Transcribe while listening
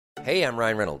Hey, I'm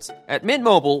Ryan Reynolds. At Mint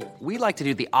Mobile, we like to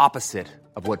do the opposite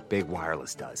of what Big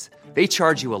Wireless does. They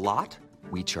charge you a lot,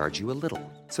 we charge you a little.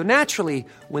 So naturally,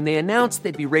 when they announced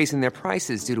they'd be raising their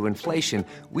prices due to inflation,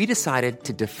 we decided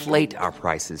to deflate our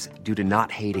prices due to not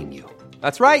hating you.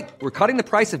 That's right. We're cutting the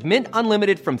price of Mint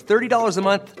Unlimited from $30 a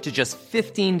month to just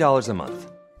 $15 a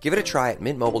month. Give it a try at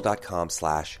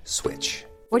mintmobile.com/switch.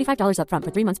 $45 up front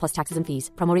for 3 months plus taxes and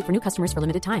fees. Promo rate for new customers for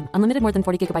limited time. Unlimited more than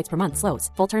 40 gigabytes per month. Slows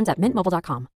full terms at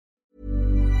mintmobile.com.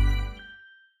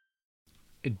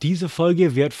 Diese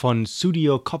Folge wird von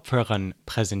Sudio Kopfhörern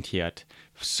präsentiert.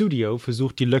 Sudio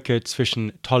versucht die Lücke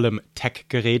zwischen tollem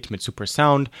Tech-Gerät mit super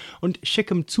Sound und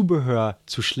schickem Zubehör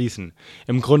zu schließen.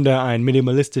 Im Grunde ein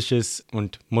minimalistisches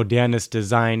und modernes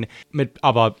Design mit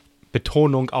aber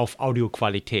Betonung auf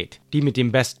Audioqualität, die mit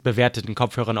den bestbewerteten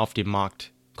Kopfhörern auf dem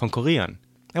Markt konkurrieren,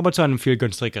 aber zu einem viel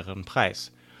günstigeren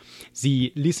Preis.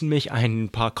 Sie ließen mich ein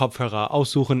paar Kopfhörer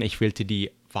aussuchen, ich wählte die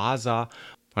Vasa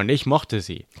und ich mochte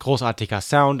sie. Großartiger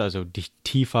Sound, also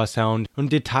tiefer Sound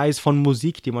und Details von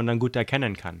Musik, die man dann gut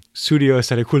erkennen kann. Sudio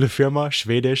ist eine coole Firma,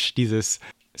 schwedisch, dieses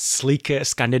sleeke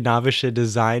skandinavische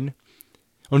Design.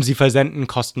 Und sie versenden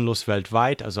kostenlos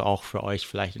weltweit, also auch für euch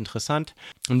vielleicht interessant.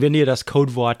 Und wenn ihr das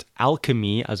Codewort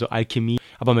Alchemy, also Alchemie,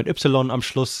 aber mit Y am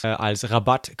Schluss als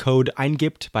Rabattcode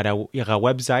eingibt bei ihrer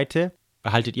Webseite,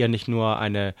 erhaltet ihr nicht nur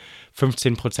eine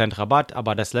 15% Rabatt,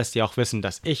 aber das lässt ihr auch wissen,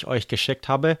 dass ich euch geschickt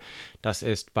habe. Das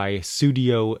ist bei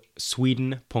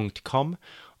studiosweden.com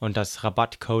und das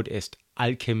Rabattcode ist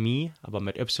Alchemy, aber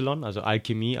mit Y, also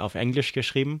Alchemy auf Englisch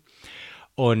geschrieben.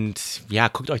 Und ja,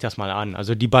 guckt euch das mal an.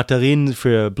 Also die Batterien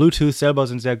für Bluetooth selber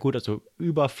sind sehr gut, also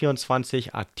über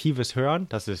 24 aktives Hören.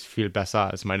 Das ist viel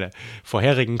besser als meine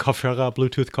vorherigen Kopfhörer,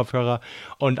 Bluetooth-Kopfhörer.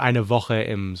 Und eine Woche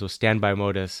im so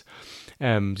Standby-Modus.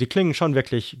 Sie klingen schon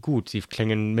wirklich gut. Sie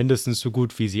klingen mindestens so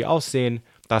gut, wie sie aussehen.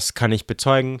 Das kann ich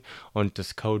bezeugen. Und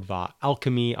das Code war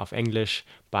Alchemy auf Englisch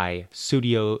bei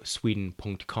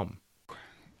studiosweden.com.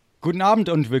 Guten Abend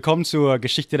und willkommen zur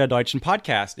Geschichte der deutschen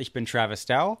Podcast. Ich bin Travis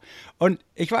Dow und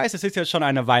ich weiß, es ist jetzt schon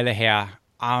eine Weile her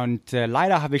und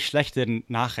leider habe ich schlechte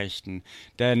Nachrichten,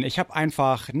 denn ich habe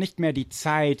einfach nicht mehr die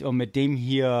Zeit, um mit dem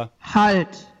hier...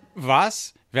 Halt!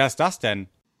 Was? Wer ist das denn?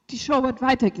 Die Show wird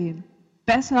weitergehen.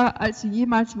 Besser, als sie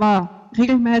jemals war.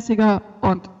 Regelmäßiger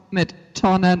und mit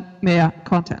Tonnen mehr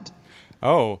Content.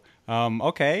 Oh,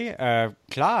 okay.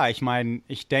 Klar, ich meine,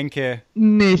 ich denke...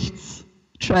 Nichts,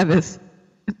 Travis.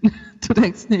 Du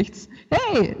denkst nichts.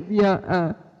 Hey,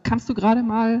 kannst du gerade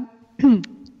mal...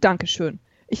 Dankeschön.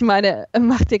 Ich meine,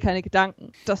 mach dir keine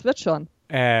Gedanken. Das wird schon.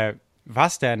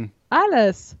 Was denn?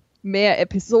 Alles. Mehr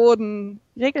Episoden,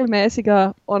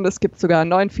 regelmäßiger und es gibt sogar einen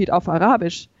neuen Feed auf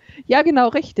Arabisch. Ja, genau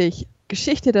richtig.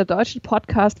 Geschichte der deutschen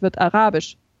Podcast wird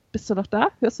Arabisch. Bist du noch da?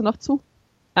 Hörst du noch zu?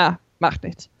 Ah, macht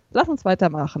nichts. Lass uns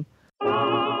weitermachen.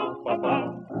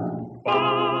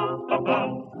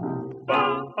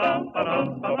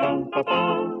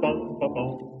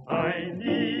 Ein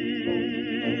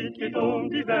Lied geht um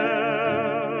die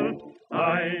Welt,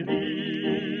 ein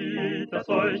Lied, das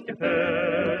euch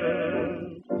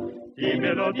gefällt. Die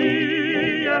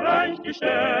Melodie erreicht die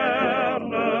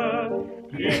Sterne.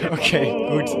 Okay,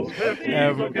 gut.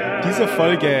 Diese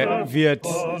Folge wird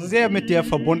sehr mit der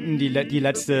verbunden, die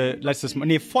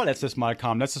vorletztes Mal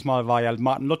kam. Letztes Mal war ja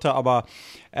Martin Luther, aber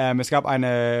es gab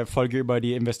eine Folge über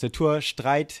die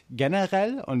Investiturstreit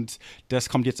generell und das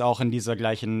kommt jetzt auch in dieser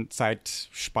gleichen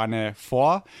Zeitspanne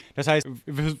vor. Das heißt,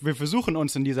 wir versuchen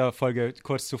uns in dieser Folge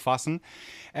kurz zu fassen.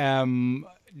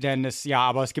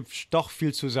 Aber es gibt doch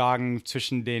viel zu sagen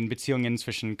zwischen den Beziehungen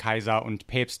zwischen Kaiser und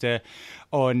Päpste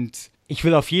und ich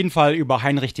will auf jeden Fall über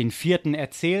Heinrich IV.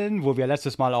 Erzählen, wo wir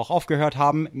letztes Mal auch aufgehört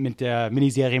haben mit der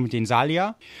Miniserie mit den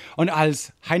Salier. Und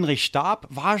als Heinrich starb,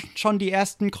 waren schon die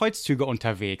ersten Kreuzzüge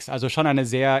unterwegs. Also schon eine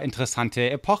sehr interessante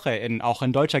Epoche, auch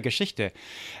in deutscher Geschichte.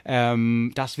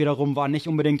 Das wiederum war nicht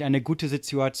unbedingt eine gute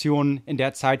Situation in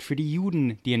der Zeit für die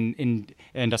Juden, die in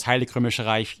das Heilige Römische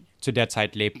Reich zu der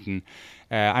Zeit lebten.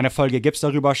 Eine Folge gibt es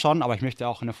darüber schon, aber ich möchte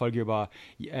auch eine Folge über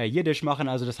Jiddisch machen.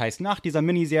 Also das heißt, nach dieser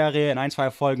Miniserie in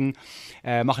 1-2 Folgen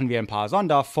machen wir ein paar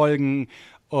Sonderfolgen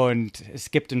und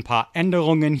es gibt ein paar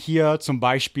Änderungen hier. Zum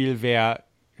Beispiel, wer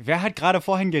hat gerade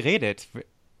vorhin geredet?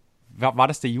 War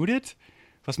das der Judith?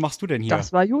 Was machst du denn hier?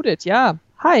 Das war Judith, ja.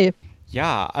 Hi.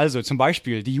 Ja, also zum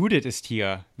Beispiel, die Judith ist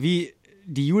hier. Wie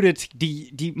die Judith,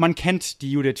 man kennt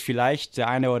die Judith vielleicht, der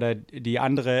eine oder die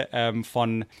andere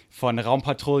von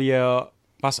Raumpatrouille,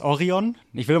 was, Orion?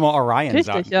 Ich will immer Orion Richtig,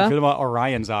 sagen. Ja. Ich will immer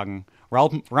Orion sagen.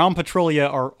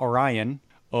 Raumpatrouille Orion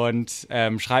und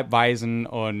Schreibweisen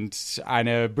und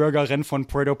eine Bürgerin von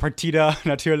Puerto Partida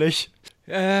natürlich.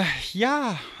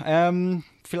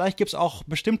 vielleicht gibt es auch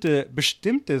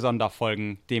bestimmte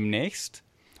Sonderfolgen demnächst.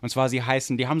 Und zwar, die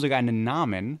haben sogar einen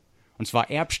Namen. Und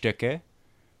zwar Erbstücke.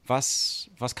 Was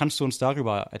kannst du uns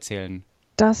darüber erzählen?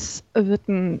 Das wird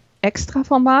ein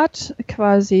Extraformat,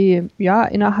 quasi ja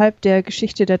innerhalb der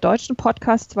Geschichte der deutschen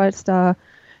Podcasts, weil es da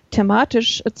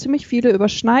thematisch ziemlich viele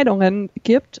Überschneidungen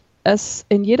gibt.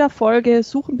 In jeder Folge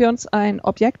suchen wir uns ein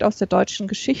Objekt aus der deutschen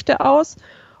Geschichte aus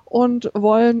und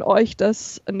wollen euch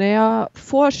das näher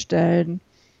vorstellen.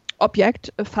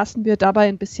 Objekt fassen wir dabei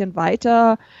ein bisschen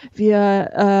weiter.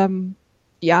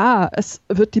 Es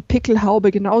wird die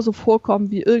Pickelhaube genauso vorkommen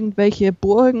wie irgendwelche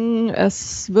Burgen.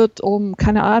 Es wird um,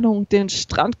 keine Ahnung, den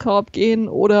Strandkorb gehen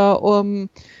oder um,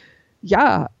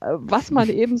 was man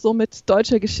eben so mit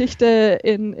deutscher Geschichte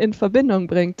in Verbindung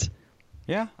bringt.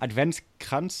 Ja,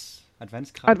 Adventskranz, ja,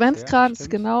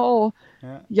 genau.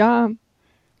 Ja.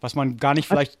 Was man gar nicht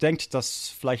vielleicht denkt, dass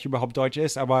vielleicht überhaupt Deutsch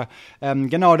ist, aber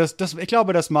genau, ich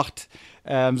glaube, das macht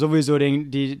sowieso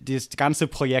das ganze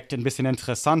Projekt ein bisschen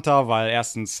interessanter, weil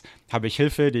erstens habe ich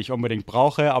Hilfe, die ich unbedingt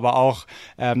brauche, aber auch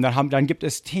dann gibt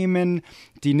es Themen,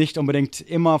 die nicht unbedingt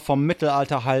immer vom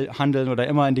Mittelalter handeln oder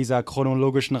immer in dieser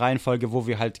chronologischen Reihenfolge, wo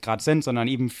wir halt gerade sind, sondern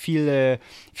eben viel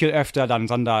öfter dann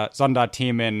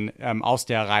Sonderthemen aus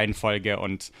der Reihenfolge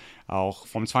und auch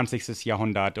vom 20.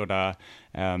 Jahrhundert oder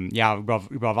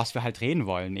über was wir halt reden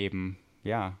wollen eben.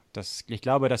 Ja, ich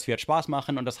glaube, das wird Spaß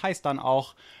machen und das heißt dann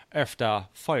auch öfter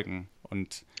Folgen.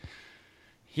 Und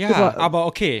ja, aber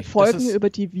okay. Folgen, über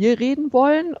die wir reden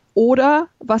wollen oder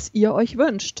was ihr euch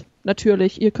wünscht.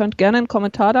 Natürlich, ihr könnt gerne einen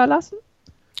Kommentar da lassen.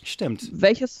 Stimmt.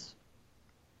 Welches?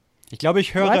 Ich glaube,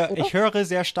 ich höre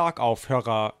sehr stark auf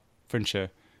Hörerwünsche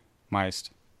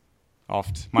meist.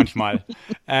 Oft, manchmal.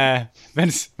 wenn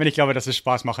ich glaube, dass es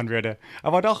Spaß machen würde.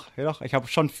 Aber doch, ich habe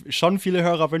schon viele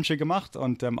Hörerwünsche gemacht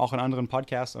und auch in anderen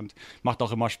Podcasts und macht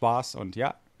auch immer Spaß und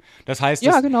ja. Das heißt,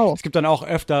 es gibt dann auch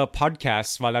öfter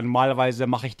Podcasts, weil dann normalerweise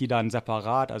mache ich die dann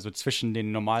separat, also zwischen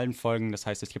den normalen Folgen. Das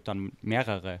heißt, es gibt dann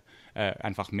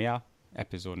einfach mehr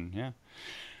Episoden, ja.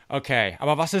 Okay,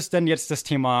 aber was ist denn jetzt das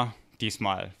Thema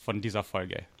diesmal von dieser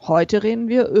Folge? Heute reden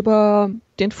wir über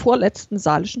den vorletzten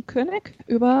salischen König,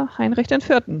 über Heinrich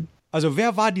IV. Also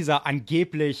wer war dieser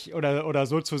angeblich oder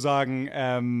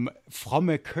sozusagen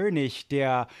fromme König,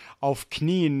 der auf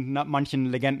Knien, manchen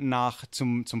Legenden nach,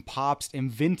 zum Papst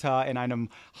im Winter in einem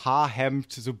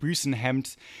Haarhemd, so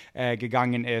Büßenhemd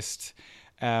gegangen ist?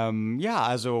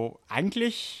 Also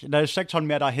eigentlich, da steckt schon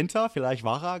mehr dahinter. Vielleicht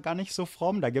war er gar nicht so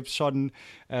fromm. Da gibt es schon,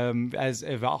 er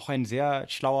war auch ein sehr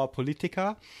schlauer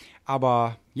Politiker.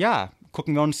 Aber ja,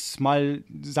 gucken wir uns mal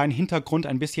seinen Hintergrund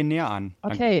ein bisschen näher an.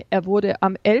 Okay, er wurde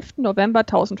am 11. November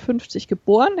 1050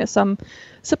 geboren, ist am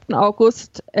 7.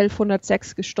 August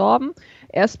 1106 gestorben.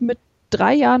 Er ist mit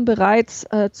 3 Jahren bereits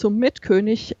zum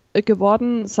Mitkönig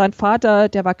geworden. Sein Vater,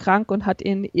 der war krank und hat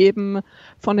ihn eben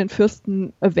von den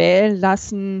Fürsten wählen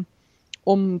lassen,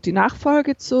 um die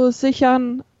Nachfolge zu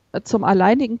sichern. Zum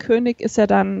alleinigen König ist er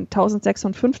dann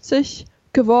 1056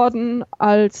 geworden,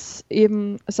 als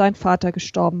eben sein Vater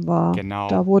gestorben war. Genau.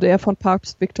 Da wurde er von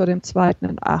Papst Viktor II.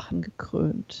 In Aachen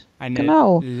gekrönt. Eine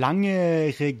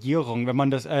lange Regierung, wenn man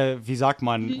das, wie sagt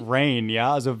man, Reign,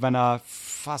 ja, also wenn er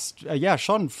fast,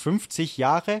 schon 50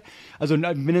 Jahre, also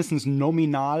mindestens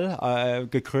nominal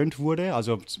gekrönt wurde,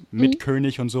 also mit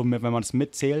König und so, wenn man es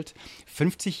mitzählt.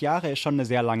 50 Jahre ist schon eine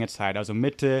sehr lange Zeit, also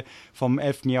Mitte vom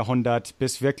 11. Jahrhundert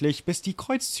bis die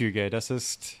Kreuzzüge. Das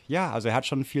ist, also er hat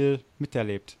schon viel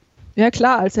miterlebt. Ja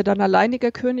klar, als er dann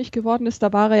alleiniger König geworden ist,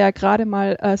 da war er ja gerade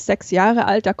mal 6 Jahre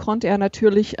alt, da konnte er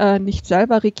natürlich nicht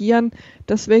selber regieren.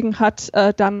 Deswegen hat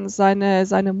dann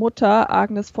seine Mutter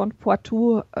Agnes von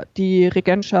Poitou die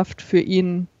Regentschaft für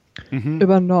ihn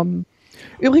übernommen.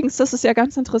 Übrigens, das ist ja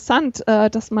ganz interessant,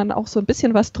 dass man auch so ein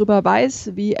bisschen was drüber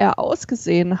weiß, wie er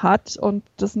ausgesehen hat und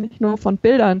das nicht nur von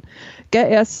Bildern.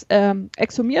 Er ist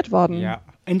exhumiert worden. Ja.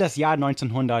 In das Jahr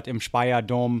 1900 im Speyer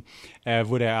Dom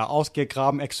wurde er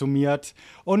ausgegraben, exhumiert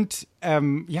und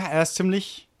er ist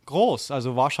ziemlich groß,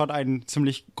 also war schon ein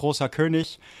ziemlich großer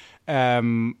König.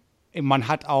 Man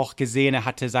hat auch gesehen, er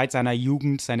hatte seit seiner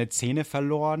Jugend seine Zähne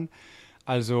verloren,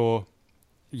 also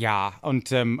ja,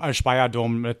 und als Speyer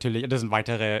Dom natürlich, da sind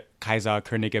weitere Kaiser,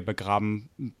 Könige begraben,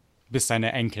 bis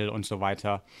seine Enkel und so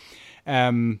weiter.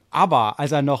 Aber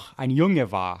als er noch ein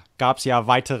Junge war, gab es ja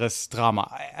weiteres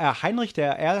Drama. Heinrich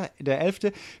der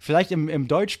Elfte, vielleicht im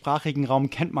deutschsprachigen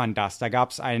Raum kennt man das. Da gab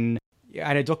es eine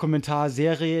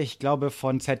Dokumentarserie, ich glaube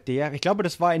von ZDF. Ich glaube,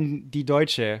 das war die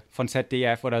deutsche von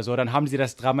ZDF oder so. Dann haben sie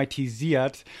das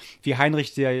dramatisiert, wie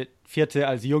Heinrich der Vierte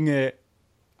als Junge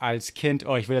als Kind,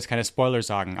 ich will jetzt keine Spoiler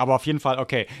sagen, aber auf jeden Fall,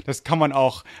 okay, das kann man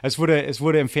auch, es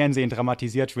wurde im Fernsehen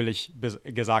dramatisiert, will ich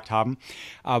gesagt haben.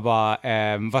 Aber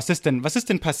was ist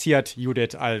denn passiert,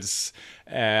 Judith, als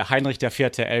Heinrich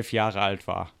IV. 11 Jahre alt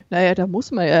war? Naja, da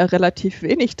muss man ja relativ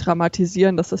wenig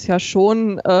dramatisieren. Das ist ja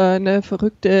schon eine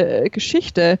verrückte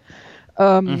Geschichte.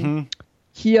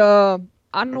 Hier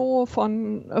Anno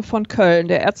von Köln,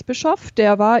 der Erzbischof,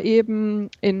 der war eben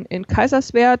in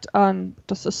Kaiserswerth,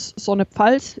 das ist so eine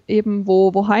Pfalz, eben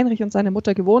wo Heinrich und seine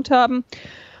Mutter gewohnt haben,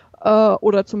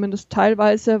 oder zumindest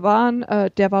teilweise waren.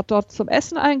 Der war dort zum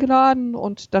Essen eingeladen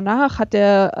und danach hat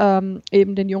er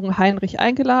eben den jungen Heinrich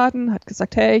eingeladen, hat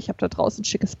gesagt, hey, ich habe da draußen ein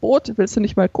schickes Boot, willst du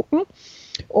nicht mal gucken?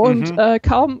 Und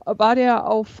kaum war der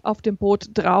auf dem Boot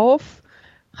drauf,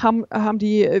 haben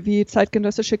die, wie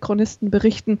zeitgenössische Chronisten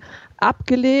berichten,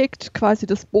 abgelegt, quasi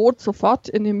das Boot sofort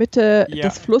in die Mitte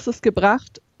des Flusses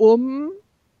gebracht, um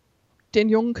den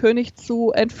jungen König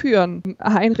zu entführen.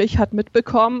 Heinrich hat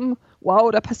mitbekommen, wow,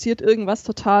 da passiert irgendwas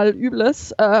total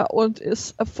Übles, und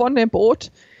ist von dem Boot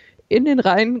in den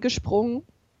Rhein gesprungen,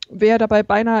 wäre dabei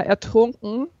beinahe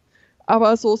ertrunken,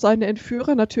 aber so seine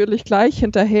Entführer natürlich gleich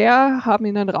hinterher, haben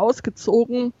ihn dann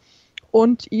rausgezogen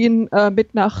und ihn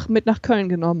mit nach Köln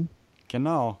genommen.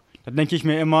 Genau. Da denke ich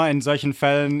mir immer in solchen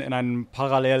Fällen in einem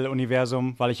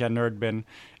Paralleluniversum, weil ich ja Nerd bin,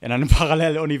 in einem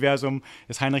Paralleluniversum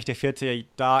ist Heinrich IV.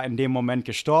 Da in dem Moment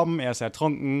gestorben, er ist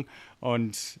ertrunken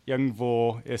und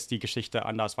irgendwo ist die Geschichte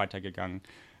anders weitergegangen.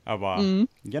 Aber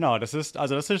genau,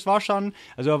 war schon,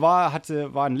 also er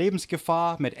war in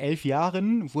Lebensgefahr mit 11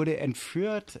 Jahren, wurde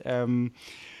entführt.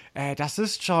 Das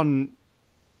ist schon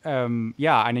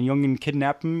einen Jungen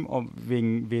kidnappen,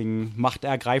 wegen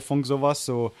Machtergreifung,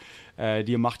 sowas,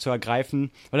 die Macht zu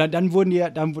ergreifen. Und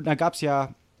dann gab es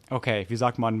ja, okay, wie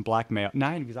sagt man Blackmail?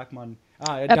 Nein, wie sagt man?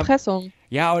 Erpressung.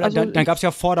 Oder also, dann gab es ja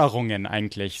Forderungen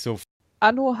eigentlich. So.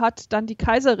 Anno hat dann die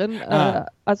Kaiserin, hat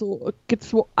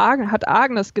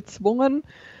Agnes gezwungen,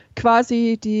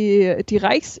 quasi die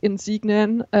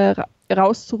Reichsinsignien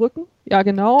rauszurücken. Ja,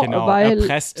 genau. Weil,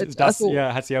 erpresst, hat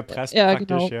sie erpresst praktisch,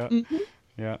 genau.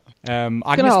 Ja.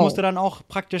 Agnes musste dann auch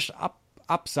praktisch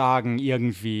absagen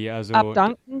irgendwie. Also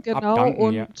abdanken, genau.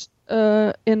 Und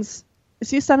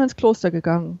sie ist dann ins Kloster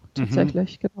gegangen,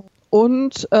 tatsächlich, genau.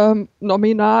 Und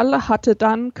nominal hatte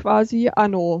dann quasi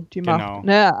Anno die Macht.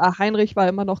 Ne, Heinrich war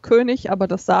immer noch König, aber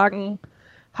das Sagen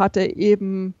hatte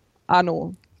eben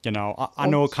Anno. Genau,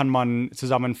 Anno kann man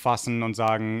zusammenfassen und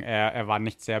sagen, er war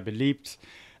nicht sehr beliebt.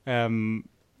 In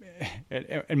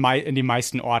den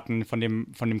meisten Orten von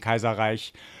dem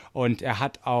Kaiserreich. Und er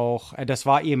hat auch, das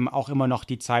war eben auch immer noch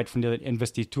die Zeit von der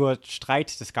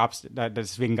Investiturstreit.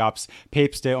 Deswegen gab es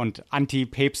Päpste und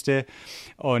Antipäpste.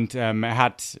 Und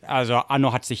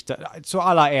Anno hat sich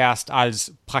zuallererst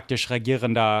als praktisch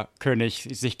regierender König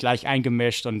sich gleich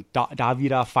eingemischt und da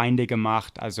wieder Feinde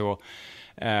gemacht. Also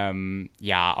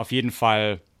auf jeden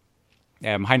Fall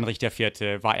Heinrich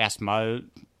IV. War erstmal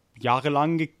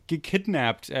jahrelang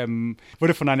gekidnappt,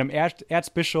 wurde von einem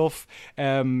Erzbischof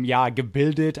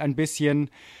gebildet ein bisschen.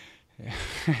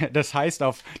 Das heißt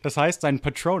sein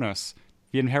Patronus,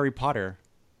 wie in Harry Potter.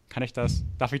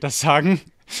 Darf ich das sagen?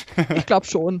 Ich glaube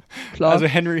schon, klar. Also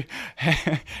Harry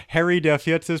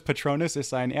IV. Patronus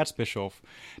ist ein Erzbischof.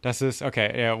 Das ist,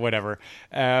 okay, whatever.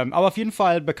 Aber auf jeden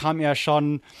Fall bekam er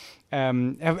schon,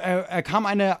 er kam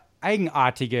eine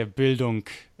eigenartige Bildung.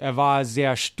 Er war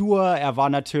sehr stur, er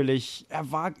war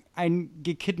ein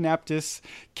gekidnapptes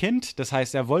Kind. Das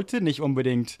heißt, er wollte nicht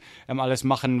unbedingt alles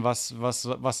machen, was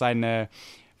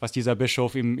dieser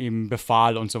Bischof ihm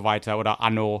befahl und so weiter, oder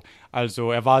Anno.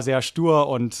 Also er war sehr stur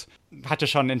und hatte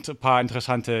schon ein paar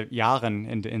interessante Jahre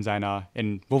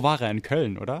wo war er? In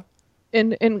Köln, oder?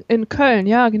 In Köln,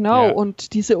 ja, genau. Ja.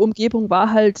 Und diese Umgebung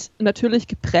war halt natürlich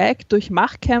geprägt durch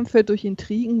Machtkämpfe, durch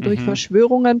Intrigen, durch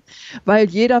Verschwörungen, weil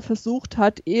jeder versucht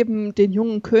hat, eben den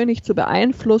jungen König zu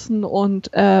beeinflussen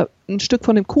und ein Stück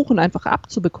von dem Kuchen einfach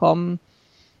abzubekommen.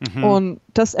 Und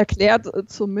das erklärt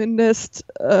zumindest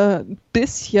ein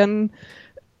bisschen,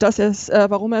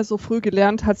 warum er so früh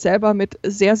gelernt hat, selber mit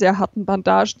sehr, sehr harten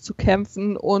Bandagen zu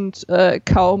kämpfen und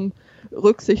kaum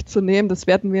Rücksicht zu nehmen. Das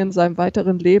werden wir in seinem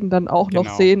weiteren Leben dann auch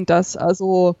noch sehen, dass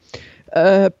also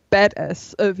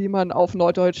Badass, wie man auf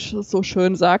Neudeutsch so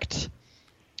schön sagt.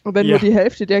 Und wenn nur die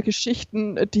Hälfte der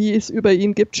Geschichten, die es über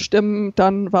ihn gibt, stimmen,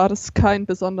 dann war das kein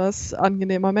besonders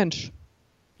angenehmer Mensch.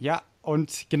 Ja,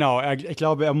 und genau, ich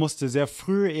glaube, er musste sehr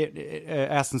früh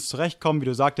erstens zurechtkommen, wie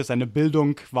du sagtest, seine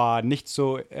Bildung war nicht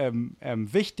so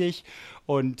wichtig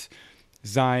und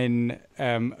sein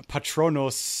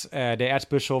Patronus, der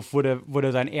Erzbischof,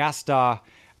 wurde sein erster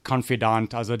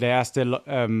Konfidant, also der erste,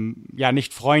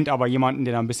 nicht Freund, aber jemanden,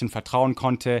 den er ein bisschen vertrauen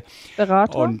konnte.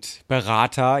 Berater? Und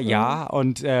Berater, ja.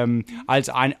 Und als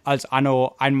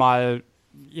Anno einmal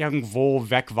irgendwo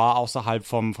weg war außerhalb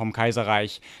vom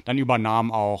Kaiserreich, dann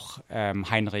übernahm auch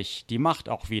Heinrich die Macht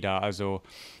auch wieder. Also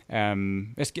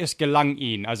es gelang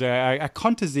ihm. Also er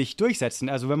konnte sich durchsetzen.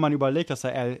 Also wenn man überlegt, dass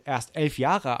er erst 11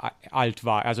 Jahre alt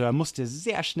war, also er musste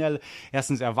sehr schnell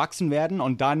erstens erwachsen werden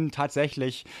und dann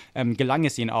tatsächlich gelang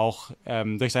es ihm auch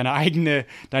durch sein eigener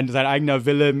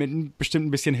Wille mit bestimmt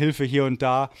ein bisschen Hilfe hier und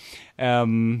da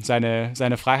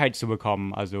seine Freiheit zu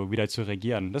bekommen, also wieder zu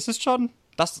regieren. Das ist schon,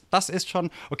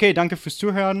 okay, danke fürs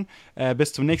Zuhören,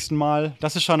 bis zum nächsten Mal.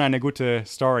 Das ist schon eine gute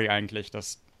Story eigentlich,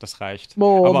 das reicht.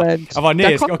 Moment. Aber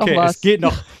nee, okay, es geht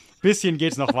noch, bisschen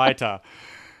geht's noch weiter.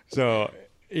 So,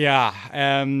 ja,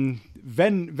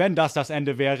 wenn das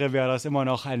Ende wäre das immer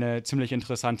noch eine ziemlich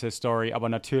interessante Story, aber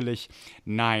natürlich,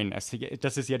 nein,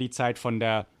 das ist ja die Zeit von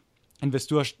der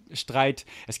Investurstreit.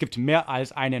 Es gibt mehr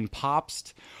als einen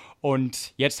Papst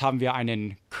und jetzt haben wir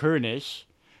einen König.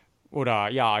 Oder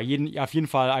ja, auf jeden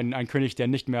Fall ein König, der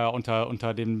nicht mehr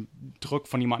unter dem Druck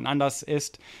von jemand anders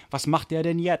ist. Was macht der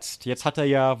denn jetzt? Jetzt hat er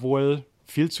ja wohl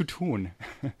viel zu tun.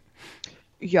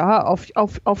 Ja,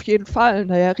 auf jeden Fall.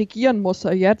 Naja, regieren muss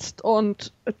er jetzt.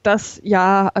 Und das,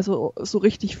 ja, also so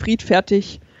richtig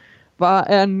friedfertig war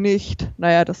er nicht.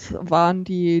 Naja, das waren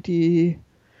die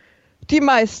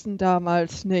meisten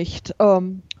damals nicht.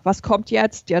 Was kommt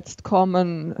jetzt? Jetzt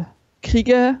kommen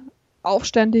Kriege,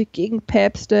 Aufstände gegen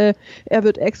Päpste, er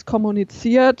wird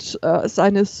exkommuniziert,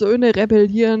 seine Söhne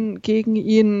rebellieren gegen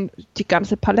ihn, die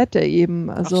ganze Palette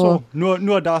eben. Also, ach so,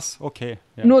 nur das, okay.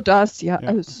 Ja. Nur das, ja.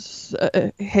 Also,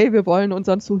 hey, wir wollen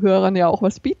unseren Zuhörern ja auch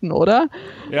was bieten, oder?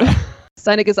 Ja.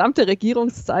 Seine gesamte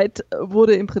Regierungszeit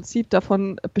wurde im Prinzip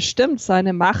davon bestimmt,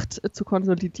 seine Macht zu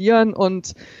konsolidieren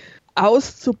und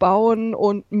auszubauen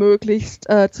und möglichst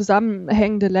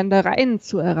zusammenhängende Ländereien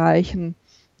zu erreichen.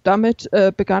 Damit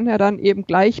begann er dann eben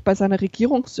gleich bei seiner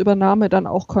Regierungsübernahme dann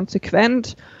auch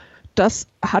konsequent. Das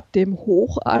hat dem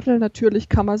Hochadel natürlich,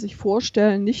 kann man sich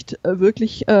vorstellen, nicht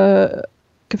wirklich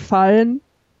gefallen.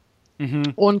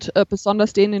 Mhm. Und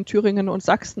besonders denen in Thüringen und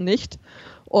Sachsen nicht.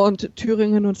 Und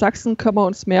Thüringen und Sachsen können wir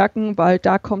uns merken, weil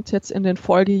da kommt es jetzt in den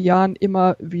Folgejahren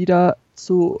immer wieder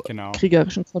zu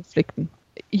kriegerischen Konflikten.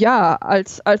 Ja,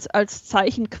 als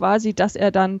Zeichen quasi, dass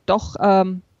er dann doch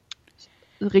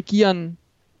regieren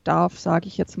darf, sage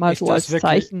ich jetzt mal ist so als wirklich,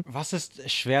 Zeichen. Was ist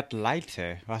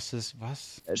Schwertleite? Was ist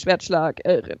was? Schwertschlag,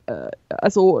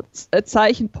 also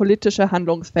Zeichen politischer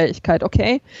Handlungsfähigkeit,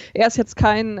 okay? Er ist jetzt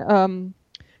kein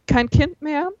Kind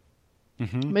mehr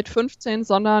mit 15,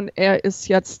 sondern er ist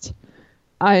jetzt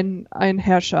ein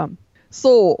Herrscher.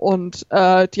 So, und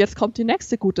jetzt kommt die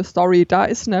nächste gute Story. Da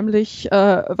ist nämlich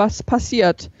was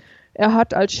passiert. Er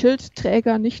hat als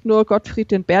Schildträger nicht nur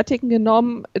Gottfried den Bärtigen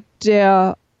genommen,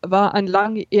 der war ein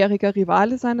langjähriger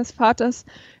Rivale seines Vaters.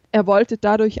 Er wollte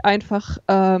dadurch einfach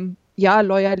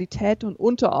Loyalität und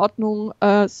Unterordnung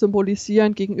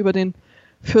symbolisieren gegenüber den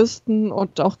Fürsten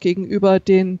und auch gegenüber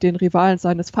den Rivalen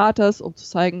seines Vaters, um zu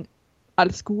zeigen,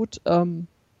 alles gut,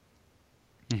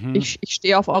 ich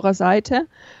stehe auf eurer Seite.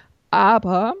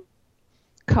 Aber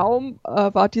kaum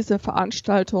war diese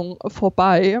Veranstaltung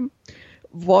vorbei,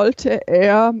 wollte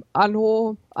er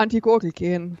Anno an die Gurgel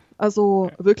gehen. Also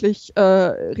wirklich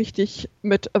richtig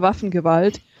mit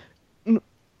Waffengewalt.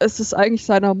 Es ist eigentlich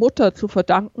seiner Mutter zu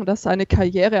verdanken, dass seine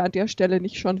Karriere an der Stelle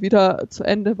nicht schon wieder zu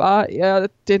Ende war. Er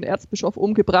den Erzbischof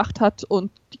umgebracht hat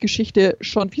und die Geschichte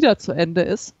schon wieder zu Ende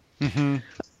ist. Mhm.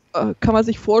 Kann man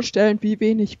sich vorstellen, wie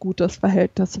wenig gut das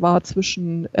Verhältnis war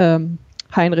zwischen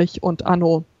Heinrich und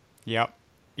Anno. Ja.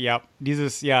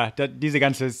 Diese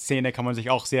ganze Szene kann man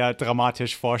sich auch sehr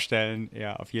dramatisch vorstellen.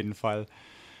 Ja, auf jeden Fall.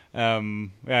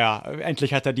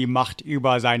 Endlich hat er die Macht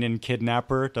über seinen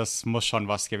Kidnapper. Das muss schon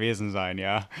was gewesen sein,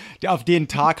 ja. Auf den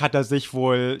Tag hat er sich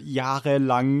wohl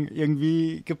jahrelang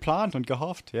irgendwie geplant und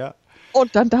gehofft, ja.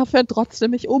 Und dann darf er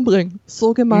trotzdem mich umbringen.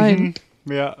 So gemein.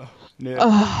 Mhm. Ja.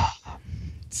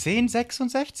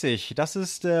 1066, das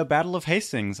ist Battle of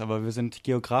Hastings, aber wir sind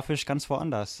geografisch ganz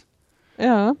woanders.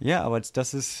 Ja. Ja, aber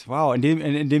das ist, wow, in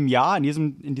dem Jahr,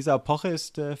 in dieser Epoche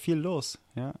ist viel los,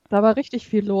 ja. Da war richtig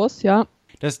viel los, ja.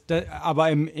 Aber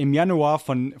im Januar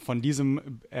von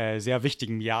diesem sehr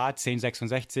wichtigen Jahr,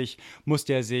 1066,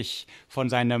 musste er sich von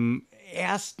seinem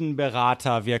ersten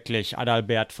Berater wirklich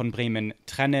Adalbert von Bremen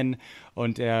trennen.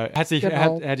 Und er hat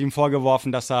ihm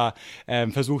vorgeworfen, dass er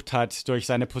versucht hat, durch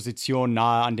seine Position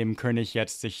nahe an dem König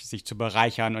jetzt sich zu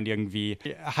bereichern und irgendwie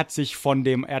hat sich von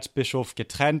dem Erzbischof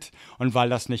getrennt. Und weil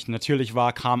das nicht natürlich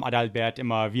war, kam Adalbert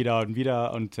immer wieder und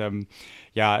wieder. Und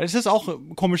es ist auch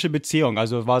eine komische Beziehung.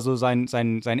 Also war so sein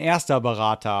erster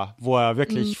Berater, wo er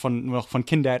wirklich von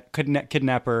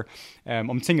Kidnapper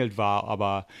umzingelt war.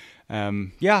 Aber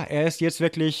er ist jetzt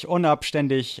wirklich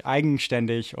unabständig,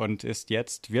 eigenständig und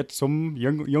wird zum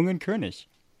jungen König.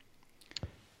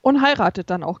 Und heiratet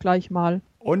dann auch gleich mal.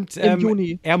 Und im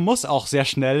Juni. Er muss auch sehr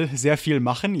schnell sehr viel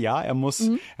machen, ja. Er muss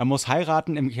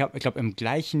heiraten. Ich glaube, im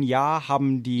gleichen Jahr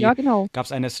gab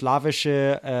es eine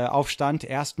slawische Aufstand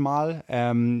erstmal,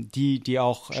 die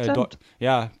auch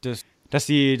dass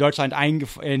sie in Deutschland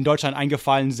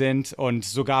eingefallen sind und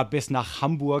sogar bis nach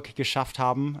Hamburg geschafft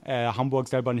haben. Hamburg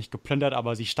selber nicht geplündert,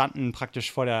 aber sie standen praktisch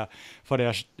vor der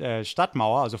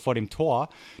Stadtmauer, also vor dem Tor.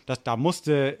 Da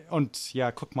musste, und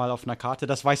ja, guck mal auf einer Karte,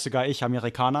 das weiß sogar ich,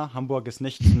 Amerikaner, Hamburg ist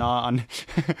nicht nah an.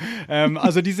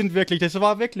 Also das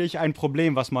war wirklich ein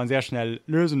Problem, was man sehr schnell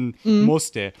lösen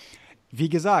musste. Wie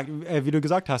gesagt, wie du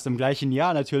gesagt hast, im gleichen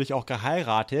Jahr natürlich auch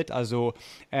geheiratet, also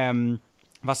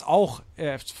was auch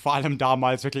vor allem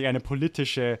damals wirklich ein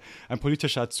politischer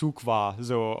Zug war.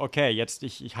 So, okay, jetzt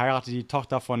ich heirate die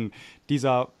Tochter von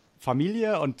dieser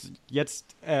Familie und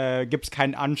jetzt gibt es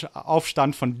keinen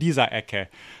Aufstand von dieser Ecke.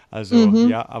 Also,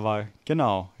 aber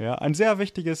genau, ja, ein sehr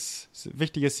wichtiges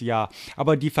Jahr.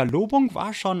 Aber die Verlobung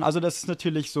war schon, also das ist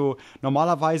natürlich so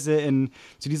normalerweise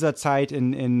zu dieser Zeit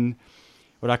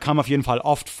oder kam auf jeden Fall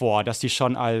oft vor, dass die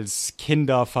schon als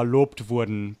Kinder verlobt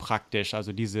wurden praktisch.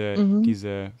 Also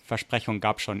diese Versprechung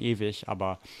gab es schon ewig,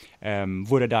 aber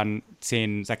wurde dann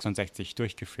 1066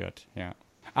 durchgeführt. Ja.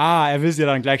 Er will sie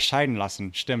dann gleich scheiden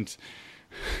lassen, stimmt.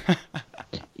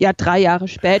 Ja, 3 Jahre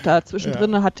später.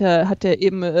 Zwischendrin hat er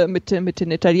eben mit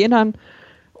den Italienern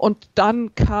und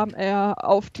dann kam er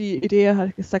auf die Idee,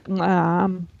 hat gesagt,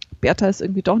 Bertha ist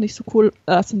irgendwie doch nicht so cool,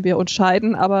 lassen wir uns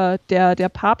scheiden, aber der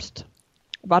Papst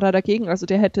war da dagegen, also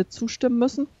der hätte zustimmen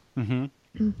müssen. Mhm.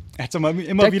 Er hat es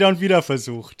immer wieder und wieder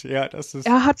versucht. Ja,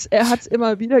 er hat's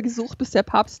immer wieder gesucht, bis der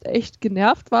Papst echt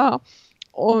genervt war.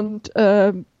 Und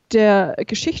der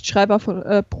Geschichtsschreiber von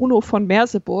Bruno von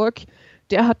Merseburg,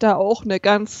 der hat da auch eine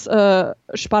ganz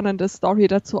spannende Story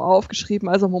dazu aufgeschrieben.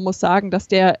 Also man muss sagen, dass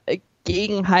der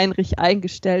gegen Heinrich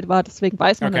eingestellt war. Deswegen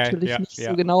weiß man natürlich nicht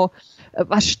so genau,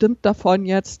 was stimmt davon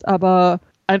jetzt. Aber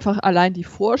einfach allein die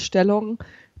Vorstellung,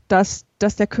 dass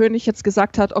der König jetzt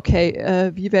gesagt hat,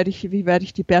 okay, wie werde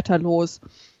ich die Bertha los?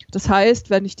 Das heißt,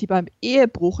 wenn ich die beim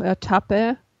Ehebruch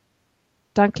ertappe,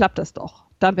 dann klappt das doch.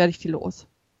 Dann werde ich die los.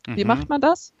 Wie macht man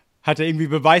das? Hat er irgendwie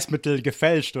Beweismittel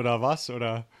gefälscht oder was?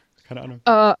 Oder keine Ahnung.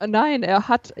 Nein, er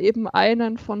hat eben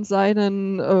einen von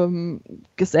seinen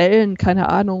Gesellen, keine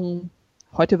Ahnung,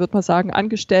 heute wird man sagen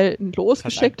Angestellten,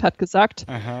 losgeschickt, hat gesagt,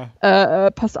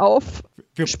 pass auf,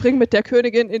 spring mit der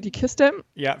Königin in die Kiste,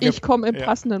 ich komme im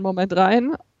passenden Moment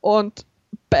rein und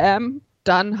bam,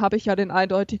 dann habe ich ja den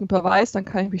eindeutigen Beweis, dann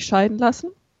kann ich mich scheiden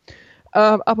lassen.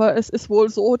 Aber es ist wohl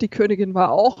so, die Königin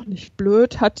war auch nicht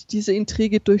blöd, hat diese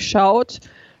Intrige durchschaut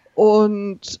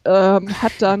und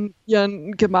hat dann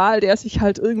ihren Gemahl, der sich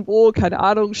halt irgendwo, keine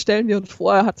Ahnung, stellen wir uns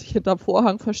vor, er hat sich hinterm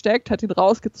Vorhang versteckt, hat ihn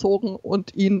rausgezogen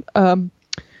und ihn,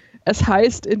 es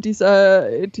heißt in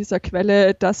dieser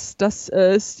Quelle, dass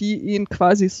sie ihn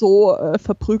quasi so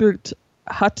verprügelt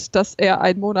hat, dass er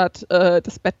einen Monat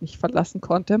das Bett nicht verlassen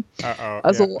konnte.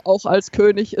 Auch als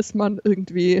König ist man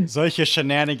irgendwie... Solche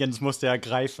Shenanigans musste er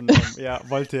greifen.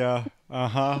 Wollte er...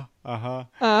 Aha.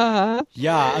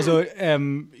 Ja, also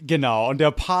genau. Und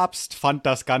der Papst fand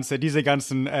diese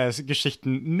ganzen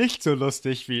Geschichten nicht so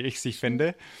lustig, wie ich sie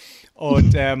finde.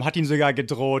 Und hat ihn sogar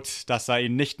gedroht, dass er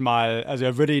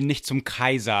er würde ihn nicht zum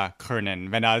Kaiser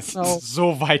krönen, wenn er es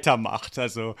so weitermacht.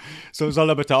 Also so soll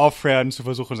er bitte aufhören, zu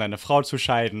versuchen, seine Frau zu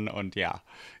scheiden. Und ja,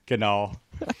 genau.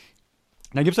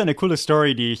 Dann gibt es eine coole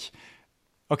Story,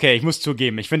 ich muss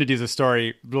zugeben, ich finde diese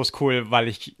Story bloß cool, weil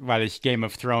ich Game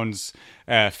of Thrones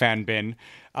Fan bin.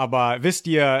 Aber wisst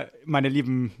ihr, meine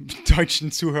lieben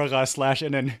deutschen Zuhörer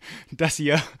 /innen, dass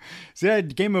ihr sehr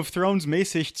Game of Thrones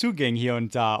mäßig zuging hier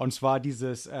und da. Und zwar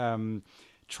dieses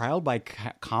Trial by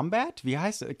Combat, wie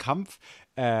heißt es? Kampf?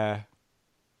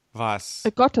 Was?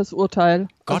 Gottes-Urteil.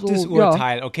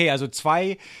 Gottes-Urteil, ja. Okay, also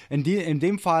 2, in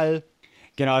dem Fall...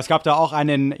 Genau, es gab da auch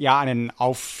einen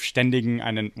Aufständigen,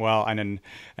 einen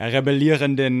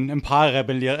Rebellierenden,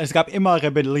 es gab immer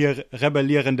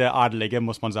rebellierende Adelige,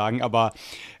 muss man sagen, aber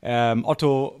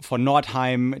Otto von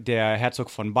Nordheim, der Herzog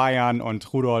von Bayern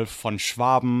und Rudolf von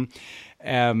Schwaben,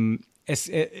 es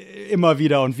immer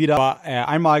wieder und wieder. Aber,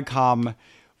 einmal kam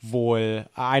wohl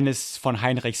eines von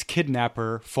Heinrichs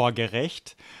Kidnapper vor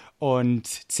Gericht.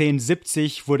 Und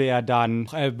 1070 wurde er dann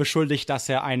beschuldigt, dass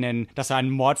er einen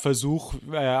Mordversuch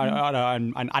oder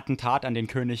ein Attentat an den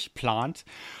König plant.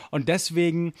 Und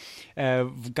deswegen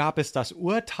gab es das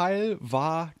Urteil,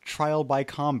 war Trial by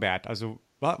Combat. Also,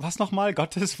 was nochmal?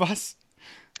 Gottes was?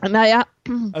 Naja,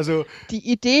 also,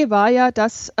 die Idee war ja,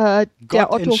 dass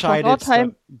der Otto von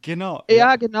Nordheim genau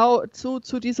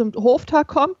zu diesem Hoftag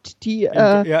kommt. Die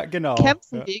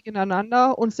kämpfen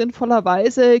gegeneinander und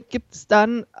sinnvollerweise gibt es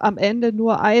dann am Ende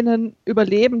nur einen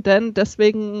Überlebenden.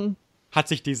 Deswegen hat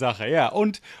sich die Sache, ja.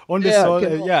 Und es soll,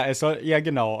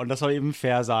 und das soll eben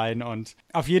fair sein. Und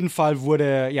auf jeden Fall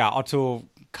wurde, Otto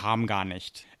kam gar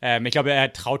nicht. Ich glaube,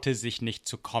 er traute sich nicht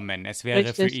zu kommen. Es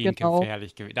wäre für ihn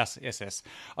gefährlich gewesen. Das ist es.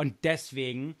 Und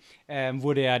deswegen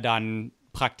wurde er dann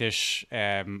praktisch,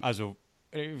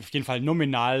 auf jeden Fall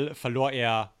nominal verlor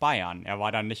er Bayern. Er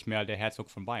war dann nicht mehr der Herzog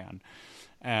von Bayern.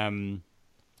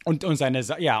 Und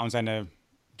seine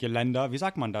Geländer, wie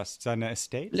sagt man das? Seine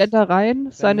Estates?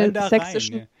 Ländereien, seine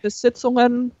sächsischen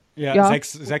Besitzungen.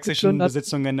 Sächsischen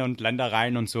Besitzungen und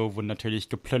Ländereien und so wurden natürlich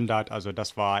geplündert. Also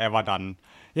er war dann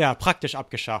praktisch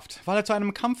abgeschafft, weil er zu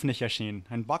einem Kampf nicht erschien.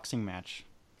 Ein Boxing-Match.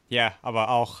 Ja, aber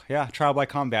auch, Trial by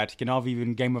Combat, genau wie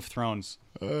in Game of Thrones.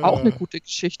 Auch eine gute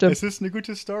Geschichte. Es ist eine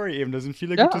gute Story eben, da sind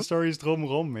viele gute Stories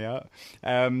drumherum, ja.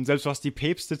 Selbst was die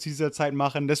Päpste zu dieser Zeit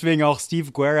machen. Deswegen auch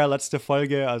Steve Guerra, letzte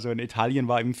Folge, also in Italien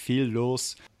war eben viel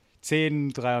los.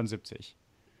 1073.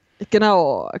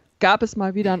 Genau, gab es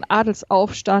mal wieder einen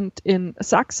Adelsaufstand in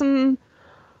Sachsen,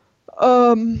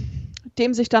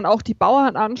 dem sich dann auch die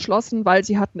Bauern anschlossen, weil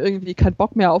sie hatten irgendwie keinen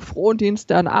Bock mehr auf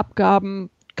Frondienste an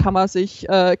Abgaben, kann man sich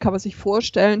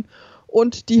vorstellen.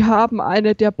 Und die haben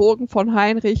eine der Burgen von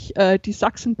Heinrich, die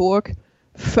Sachsenburg,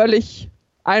 völlig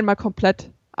einmal komplett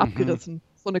abgerissen.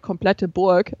 So eine komplette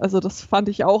Burg. Also das fand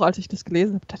ich auch, als ich das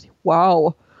gelesen habe, dachte ich,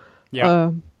 wow.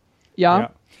 Ja.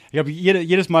 Ich glaube,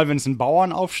 jedes Mal, wenn es einen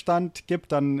Bauernaufstand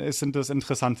gibt, dann sind das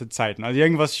interessante Zeiten. Also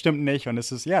irgendwas stimmt nicht und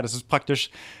das ist praktisch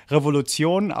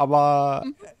Revolution, aber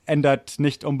ändert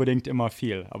nicht unbedingt immer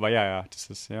viel. Aber das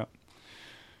ist,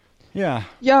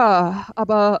 Ja,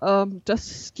 aber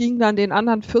das ging dann den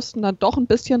anderen Fürsten dann doch ein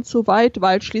bisschen zu weit,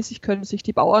 weil schließlich können sich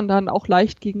die Bauern dann auch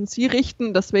leicht gegen sie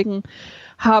richten. Deswegen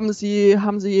haben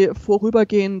sie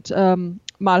vorübergehend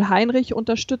mal Heinrich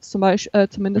unterstützt, zum Beispiel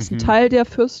zumindest ein Teil der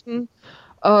Fürsten,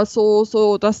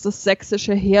 so dass das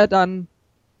sächsische Heer dann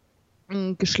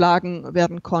geschlagen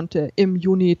werden konnte im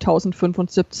Juni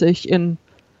 1075 in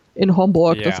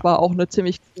Homburg. Yeah. Das war auch eine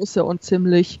ziemlich große und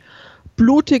ziemlich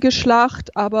blutige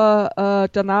Schlacht, aber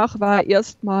danach war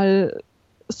erstmal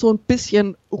so ein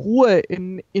bisschen Ruhe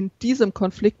in diesem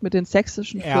Konflikt mit den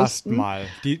sächsischen Fürsten. Erstmal.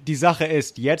 Die Sache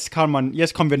ist, jetzt kommen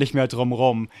wir nicht mehr drum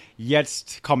rum.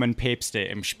 Jetzt kommen Päpste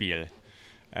im Spiel.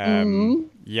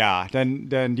 Ja,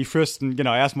 denn die Fürsten,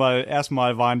 genau,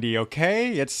 erstmal waren die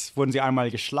okay, jetzt wurden sie einmal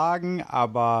geschlagen,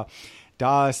 aber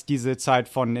da es diese Zeit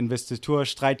von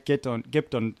Investiturstreit gibt und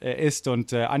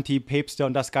Antipäpste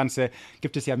und das Ganze,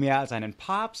 gibt es ja mehr als einen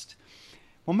Papst.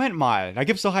 Moment mal, da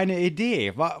gibt es doch eine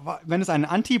Idee. Wenn es einen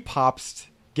Antipapst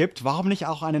gibt, warum nicht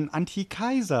auch einen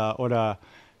Antikaiser? Oder,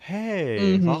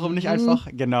 hey, warum nicht einfach,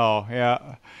 genau,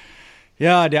 ja.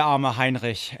 Ja, der arme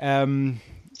Heinrich.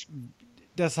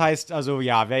 Das heißt, also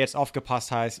wer jetzt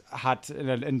aufgepasst hat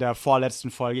in der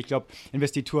vorletzten Folge, ich glaube,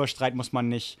 Investiturstreit muss man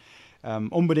nicht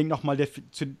unbedingt nochmal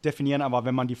definieren, aber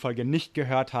wenn man die Folge nicht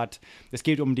gehört hat, es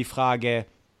geht um die Frage,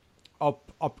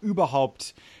 ob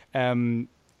überhaupt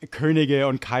Könige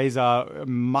und Kaiser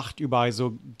Macht über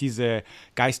so diese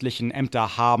geistlichen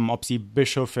Ämter haben, ob sie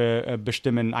Bischöfe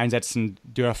bestimmen, einsetzen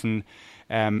dürfen.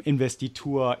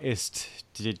 Investitur ist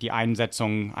die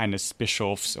Einsetzung eines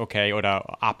Bischofs, okay,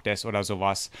 oder Abtes oder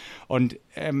sowas. Und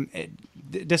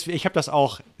ich habe das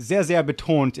auch sehr, sehr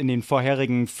betont in den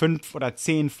vorherigen 5 oder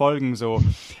 10 Folgen so.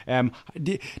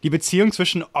 Die Beziehung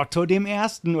zwischen Otto dem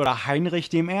Ersten oder Heinrich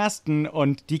dem Ersten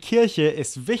und die Kirche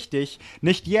ist wichtig,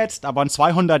 nicht jetzt, aber in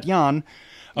 200 Jahren.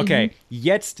 Okay,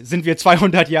 jetzt sind wir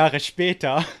 200 Jahre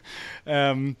später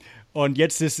und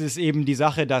jetzt ist es eben die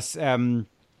Sache, dass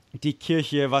die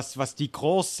Kirche, was die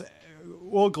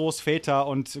Urgroßväter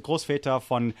und Großväter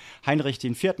von Heinrich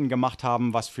IV. Gemacht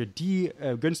haben, was für die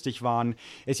günstig waren,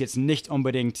 ist jetzt nicht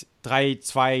unbedingt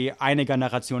eine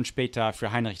Generation später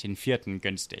für Heinrich IV.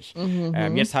 Günstig.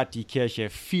 Jetzt hat die Kirche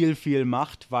viel, viel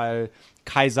Macht, weil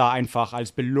Kaiser einfach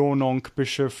als Belohnung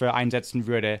Bischöfe einsetzen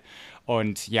würde.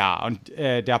 Und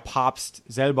der Papst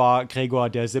selber,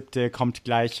 Gregor VII., kommt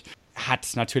gleich hat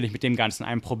natürlich mit dem Ganzen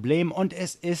ein Problem und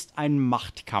es ist ein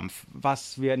Machtkampf,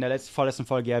 was wir in der vorletzten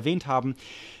Folge erwähnt haben.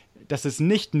 Das ist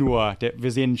nicht nur,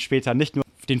 wir sehen später nicht nur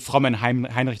den frommen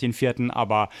Heinrich IV.,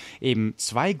 aber eben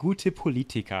zwei gute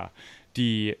Politiker,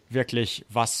 die wirklich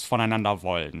was voneinander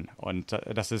wollen. Und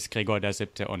das ist Gregor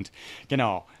VII. Und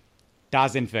genau, da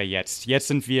sind wir jetzt. Jetzt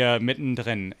sind wir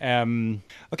mittendrin.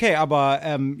 Okay,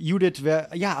 aber Judith,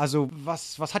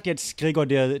 was hat jetzt Gregor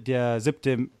der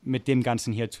Siebte mit dem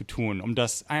Ganzen hier zu tun, um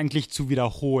das eigentlich zu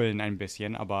wiederholen ein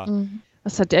bisschen, aber...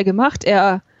 Was hat er gemacht?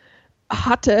 Er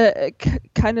hatte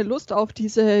keine Lust auf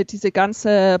diese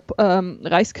ganze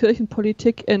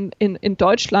Reichskirchenpolitik in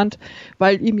Deutschland,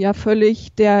 weil ihm ja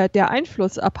völlig der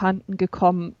Einfluss abhanden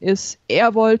gekommen ist.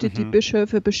 Er wollte die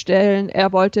Bischöfe bestellen,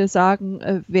 er wollte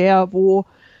sagen, wer wo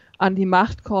an die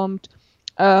Macht kommt.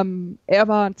 Er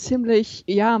war ein ziemlich,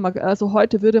 also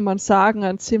heute würde man sagen,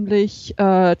 ein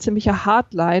ziemlicher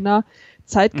Hardliner.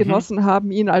 Zeitgenossen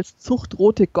haben ihn als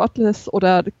Zuchtrote Gottes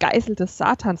oder Geisel des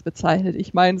Satans bezeichnet.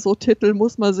 Ich meine, so Titel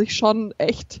muss man sich schon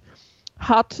echt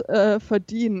hart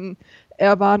verdienen.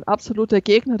 Er war ein absoluter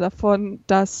Gegner davon,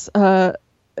 dass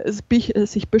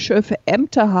sich Bischöfe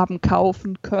Ämter haben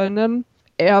kaufen können.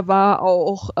 Er war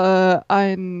auch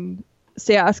ein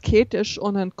sehr asketisch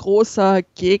und ein großer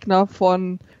Gegner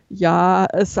von,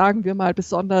 sagen wir mal,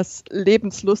 besonders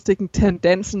lebenslustigen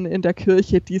Tendenzen in der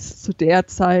Kirche, die es zu der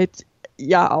Zeit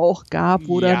ja auch gab,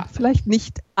 wo dann vielleicht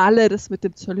nicht alle das mit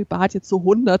dem Zölibat jetzt so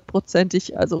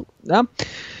 100%ig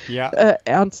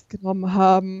ernst genommen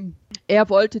haben. Er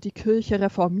wollte die Kirche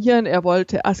reformieren, er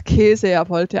wollte Askese, er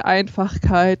wollte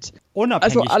Einfachkeit.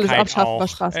 Unabhängigkeit, also alles abschaffen, auch.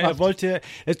 Was Spaß macht.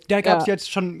 Da gab es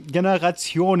jetzt schon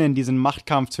Generationen diesen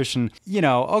Machtkampf zwischen,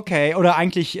 oder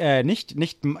eigentlich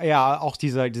auch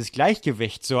dieses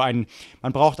Gleichgewicht, man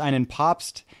braucht einen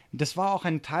Papst. Das war auch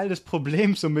ein Teil des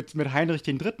Problems so mit Heinrich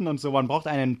III. Und so. Man braucht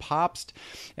einen Papst,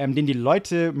 den die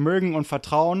Leute mögen und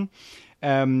vertrauen,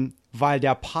 weil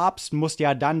der Papst muss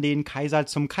ja dann den Kaiser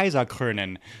zum Kaiser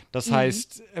krönen. Das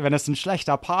heißt, wenn es ein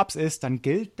schlechter Papst ist, dann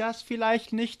gilt das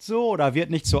vielleicht nicht so oder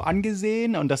wird nicht so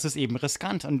angesehen und das ist eben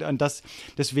riskant. Und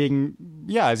deswegen,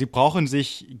 sie brauchen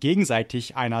sich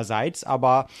gegenseitig einerseits,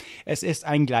 aber es ist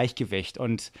ein Gleichgewicht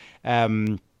und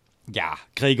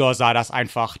Gregor sah das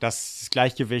einfach, das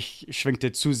Gleichgewicht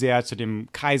schwingte zu sehr zu dem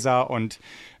Kaiser und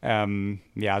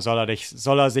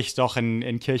soll er sich doch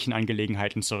in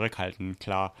Kirchenangelegenheiten zurückhalten,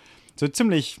 klar. So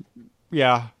ziemlich,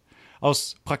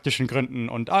 aus praktischen Gründen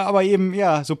aber eben,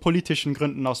 so politischen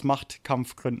Gründen, aus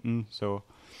Machtkampfgründen, so.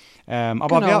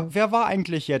 Aber genau. wer war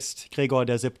eigentlich jetzt Gregor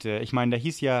VII.? Ich meine,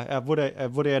 er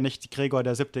wurde ja nicht Gregor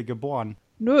VII. Geboren.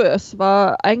 Nö,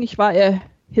 eigentlich war er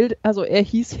er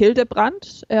hieß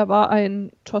Hildebrand, er war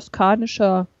ein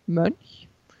toskanischer Mönch.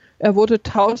 Er wurde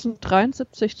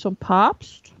 1073 zum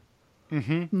Papst.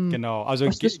 Genau, also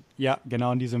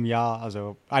genau in diesem Jahr,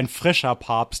 also ein frischer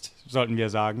Papst, sollten wir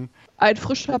sagen. Ein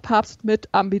frischer Papst mit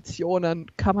Ambitionen,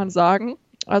 kann man sagen.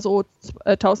 Also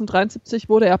 1073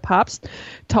 wurde er Papst.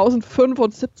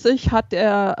 1075 hat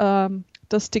er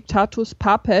das Dictatus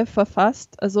Papae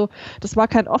verfasst. Also das war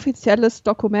kein offizielles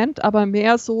Dokument, aber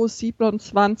mehr so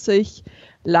 27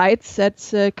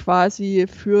 Leitsätze quasi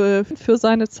für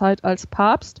seine Zeit als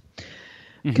Papst.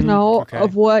 Genau, okay.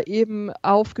 Wo er eben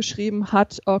aufgeschrieben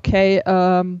hat,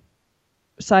 sein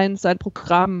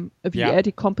Programm, wie er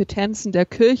die Kompetenzen der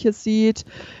Kirche sieht,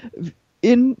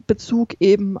 in Bezug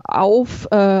eben auf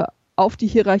die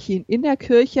Hierarchien in der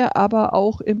Kirche, aber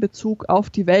auch in Bezug auf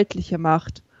die weltliche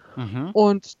Macht.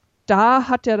 Und da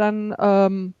hat er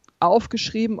dann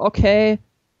aufgeschrieben,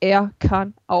 er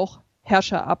kann auch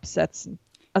Herrscher absetzen.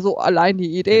 Also allein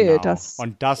die Idee, dass...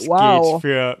 Und das geht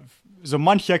für so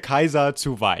mancher Kaiser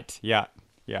zu weit, ja.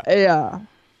 Ja,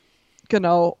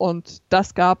 genau. Und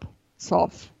das gab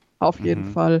Zoff auf jeden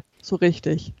Fall so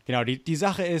richtig. Genau, die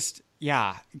Sache ist,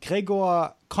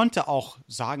 Gregor konnte auch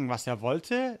sagen, was er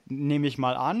wollte, nehme ich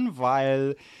mal an,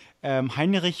 weil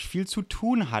Heinrich viel zu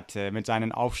tun hatte mit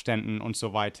seinen Aufständen und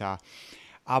so weiter.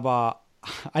 Aber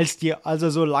als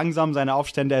so langsam seine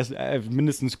Aufstände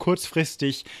mindestens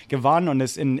kurzfristig gewannen und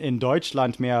es in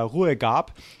Deutschland mehr Ruhe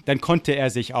gab, dann konnte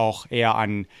er sich auch eher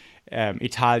an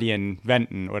Italien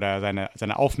wenden oder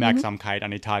seine Aufmerksamkeit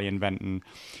an Italien wenden.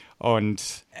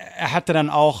 Und er hatte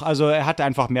dann auch, er hatte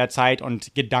einfach mehr Zeit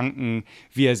und Gedanken,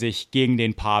 wie er sich gegen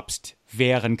den Papst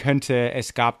wehren könnte.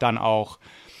 Es gab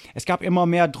immer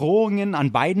mehr Drohungen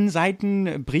an beiden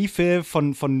Seiten, Briefe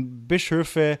von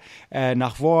Bischöfe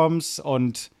nach Worms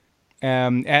und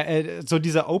so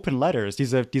diese Open Letters,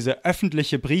 diese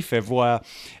öffentliche Briefe, wo er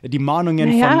die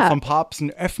Mahnungen vom Papsten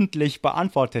öffentlich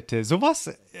beantwortete.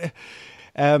 Sowas,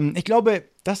 Ich glaube,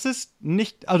 das ist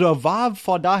nicht, also war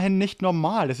vor dahin nicht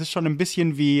normal. Das ist schon ein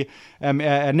bisschen wie,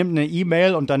 er nimmt eine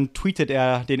E-Mail und dann tweetet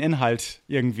er den Inhalt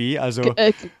irgendwie. Also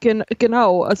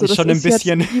genau, also ist das schon ist ein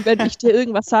bisschen jetzt wie, wenn ich dir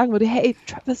irgendwas sagen würde, hey,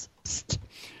 Travis, pst,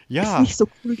 ja. ist nicht so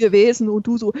cool gewesen und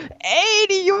du so, ey,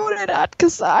 die Judith hat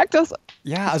gesagt, dass...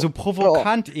 Ja, also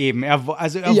provokant eben. Er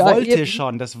Ja, wollte eben.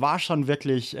 schon, das war schon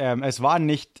wirklich, es war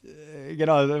nicht,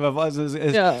 genau,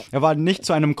 Ja. er war nicht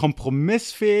zu einem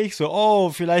Kompromiss fähig, so, oh,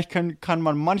 vielleicht kann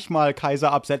man manchmal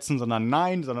Kaiser absetzen, sondern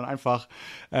nein, sondern einfach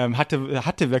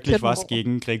hatte wirklich Genau. was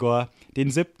gegen Gregor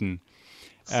den Siebten.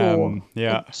 So.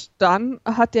 Ja. Und dann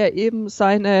hat er eben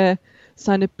seine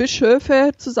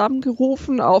Bischöfe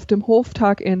zusammengerufen auf dem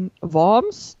Hoftag in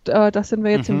Worms. Da sind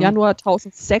wir jetzt im Januar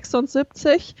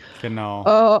 1076.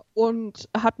 Genau. Und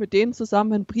hat mit denen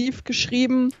zusammen einen Brief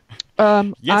geschrieben.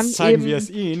 Jetzt zeigen wir es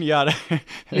ihnen, ja.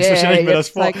 So stelle ich mir das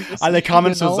vor. Alle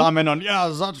kamen zusammen und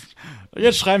ja,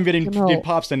 jetzt schreiben wir den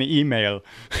Papst eine E-Mail.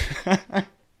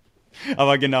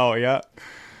 Aber genau, ja.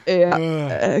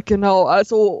 Ja, genau,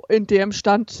 also in dem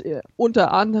stand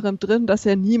unter anderem drin, dass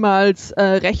er niemals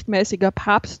rechtmäßiger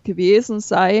Papst gewesen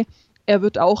sei. Er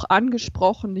wird auch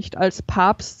angesprochen, nicht als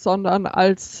Papst, sondern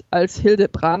als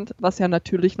Hildebrand, was ja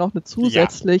natürlich noch eine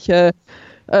zusätzliche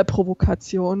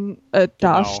Provokation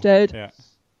darstellt. Ja.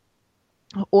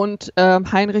 Und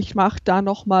Heinrich macht da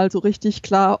nochmal so richtig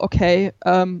klar, okay,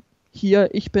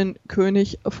 hier, ich bin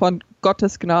König von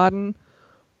Gottes Gnaden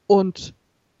und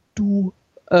du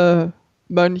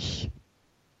Mönch,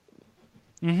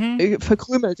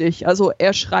 verkrümel dich. Also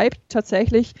er schreibt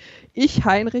tatsächlich, ich,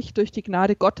 Heinrich, durch die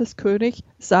Gnade Gottes König,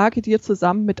 sage dir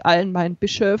zusammen mit allen meinen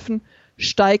Bischöfen,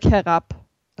 steig herab.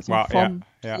 Also vom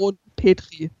Thron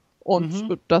Petri.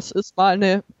 Und das ist mal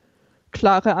eine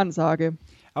klare Ansage.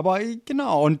 Aber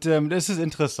genau, und das ist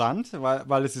interessant,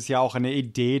 weil es ist ja auch eine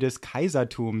Idee des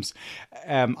Kaisertums.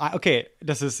 Okay,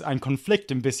 das ist ein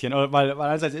Konflikt ein bisschen, weil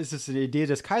einerseits ist es eine Idee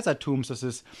des Kaisertums,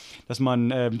 dass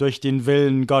man durch den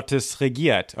Willen Gottes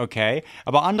regiert, okay?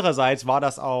 Aber andererseits war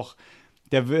das auch,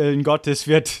 der Willen Gottes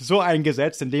wird so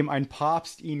eingesetzt, indem ein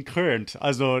Papst ihn krönt.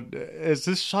 Also es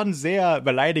ist schon sehr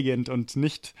beleidigend und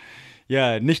nicht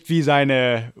wie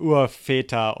seine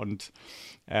Urväter und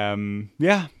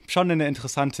schon eine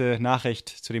interessante Nachricht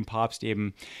zu dem Papst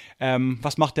eben.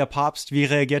 Was macht der Papst? Wie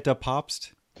reagiert der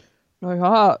Papst?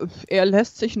 Naja, er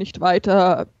lässt sich nicht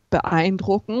weiter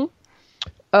beeindrucken.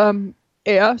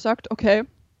 Er sagt, okay,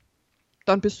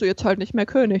 dann bist du jetzt halt nicht mehr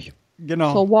König.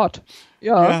 Genau. So what?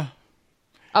 Ja.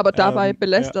 Aber dabei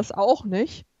belässt ja. das auch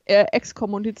nicht. Er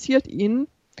exkommuniziert ihn,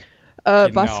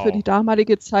 was für die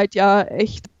damalige Zeit ja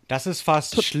echt... Das ist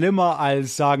fast schlimmer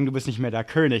als sagen, du bist nicht mehr der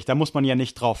König. Da muss man ja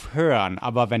nicht drauf hören.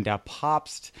 Aber wenn der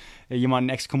Papst jemanden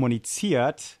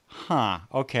exkommuniziert,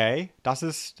 okay, das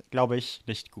ist, glaube ich,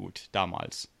 nicht gut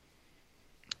damals.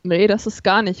 Nee, das ist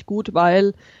gar nicht gut,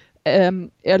 weil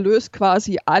er löst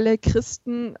quasi alle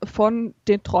Christen von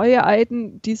den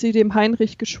Treueeiden, die sie dem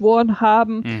Heinrich geschworen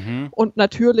haben. Und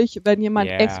natürlich, wenn jemand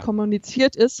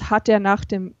exkommuniziert ist, hat er nach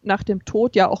dem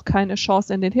Tod ja auch keine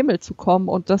Chance, in den Himmel zu kommen.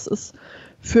 Und das ist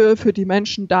für die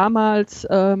Menschen damals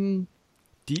echt ein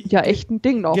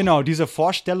Ding noch. Genau, diese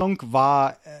Vorstellung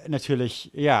war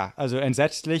natürlich, also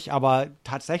entsetzlich, aber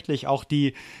tatsächlich auch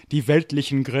die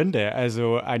weltlichen Gründe.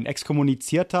 Also ein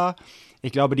Exkommunizierter,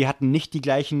 ich glaube, die hatten nicht die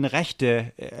gleichen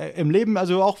Rechte im Leben,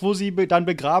 also auch wo sie dann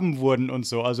begraben wurden und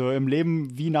so. Also im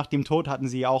Leben wie nach dem Tod hatten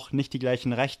sie auch nicht die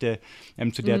gleichen Rechte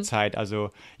zu der Zeit. Also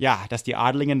dass die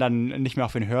Adligen dann nicht mehr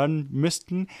auf ihn hören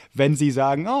müssten, wenn sie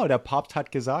sagen, oh, der Papst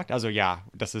hat gesagt. Also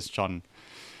das ist schon,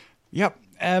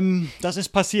 das ist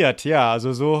passiert. Ja,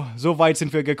 also so weit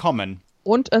sind wir gekommen.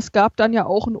 Und es gab dann ja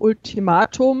auch ein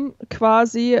Ultimatum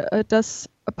quasi des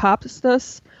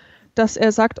Papstes, dass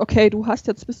er sagt, okay, du hast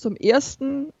jetzt bis zum 1.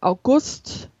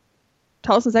 August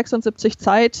 1076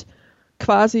 Zeit,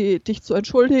 quasi dich zu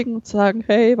entschuldigen und zu sagen,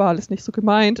 hey, war alles nicht so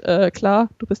gemeint, klar,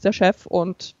 du bist der Chef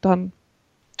und dann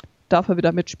darf er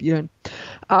wieder mitspielen.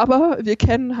 Aber wir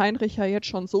kennen Heinrich ja jetzt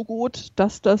schon so gut,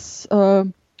 dass das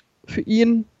für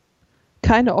ihn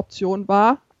keine Option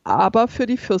war, aber für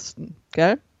die Fürsten,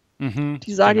 gell?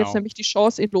 Die sagen jetzt nämlich die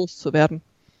Chance, ihn loszuwerden.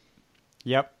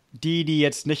 Ja. Die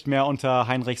jetzt nicht mehr unter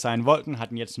Heinrich sein wollten,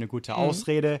 hatten jetzt eine gute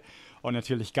Ausrede. Und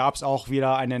natürlich gab es auch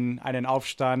wieder einen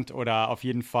Aufstand oder auf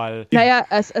jeden Fall... Naja,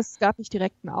 es gab nicht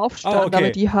direkt einen Aufstand, aber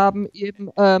die haben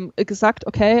eben gesagt,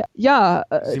 okay,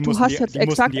 du hast jetzt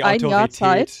exakt ein Jahr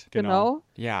Zeit,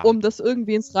 um das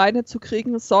irgendwie ins Reine zu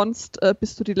kriegen, sonst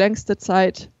bist du die längste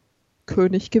Zeit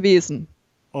König gewesen.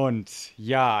 Und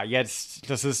jetzt,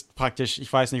 das ist praktisch,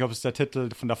 ich weiß nicht, ob es der Titel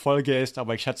von der Folge ist,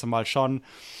 aber ich schätze mal schon,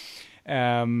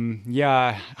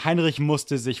 ja, Heinrich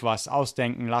musste sich was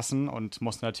ausdenken lassen und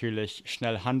musste natürlich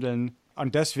schnell handeln.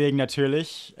 Und deswegen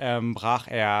natürlich brach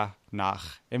er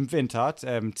nach im Winter.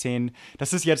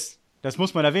 Das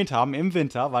muss man erwähnt haben, im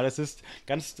Winter, weil es ist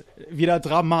ganz wieder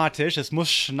dramatisch.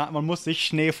 Man muss sich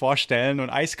Schnee vorstellen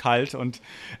und eiskalt und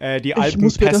die Alpenpässe. Ich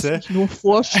muss mir das nicht nur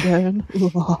vorstellen.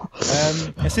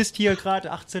 Es ist hier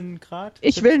gerade 18 Grad.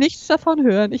 Ich will nichts davon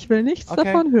hören.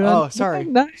 Davon hören. Oh, sorry.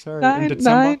 Nein, Im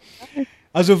Dezember. nein.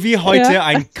 Also wie heute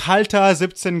ein kalter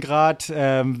 17 Grad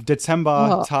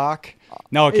Dezember-Tag.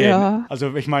 Na okay, Ja.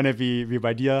 also ich meine wie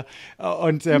bei dir.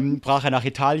 Und brach er nach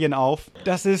Italien auf.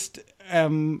 Das ist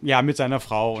ja mit seiner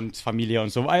Frau und Familie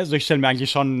und so. Also ich stelle mir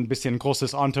eigentlich schon ein bisschen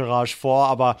großes Entourage vor,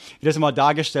 aber wie das immer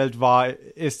dargestellt war,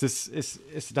 ist,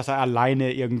 dass er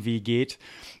alleine irgendwie geht.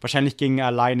 Wahrscheinlich ging er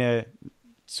alleine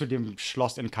zu dem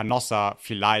Schloss in Canossa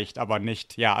vielleicht, aber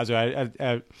nicht. Ja, also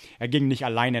er ging nicht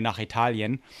alleine nach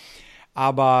Italien.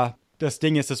 Aber das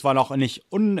Ding ist, es war noch nicht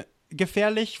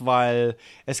ungefährlich, weil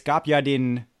es gab ja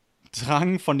den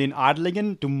Drang von den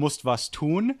Adligen, du musst was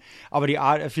tun, aber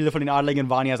viele von den Adligen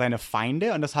waren ja seine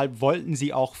Feinde und deshalb wollten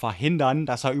sie auch verhindern,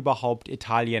 dass er überhaupt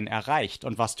Italien erreicht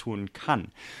und was tun kann.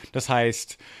 Das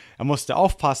heißt, er musste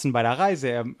aufpassen bei der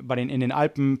Reise, in den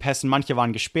Alpenpässen, manche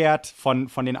waren gesperrt von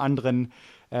den anderen,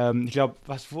 ich glaube,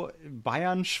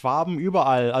 Bayern, Schwaben,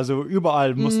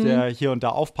 überall musste er hier und da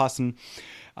aufpassen.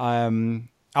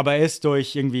 Aber er ist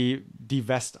durch irgendwie die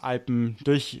Westalpen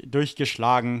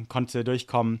durchgeschlagen, konnte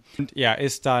durchkommen. Und er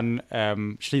ist dann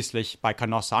schließlich bei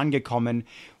Canossa angekommen,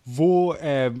 wo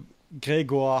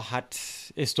Gregor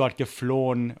ist dort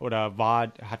geflohen oder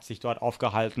hat sich dort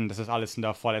aufgehalten. Das ist alles in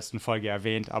der vorletzten Folge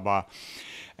erwähnt, aber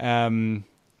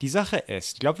die Sache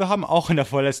ist, ich glaube, wir haben auch in der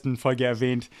vorletzten Folge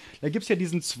erwähnt, da gibt es ja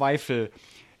diesen Zweifel,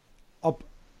 ob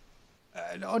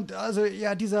und also,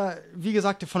 ja, wie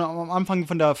gesagt, am Anfang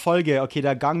von der Folge, okay,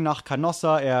 der Gang nach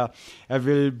Canossa, er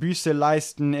will Büße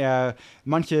leisten,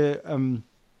 manche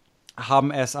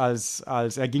haben es als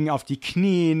er ging auf die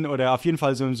Knien oder auf jeden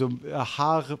Fall so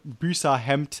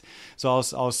Haarbüßerhemd, so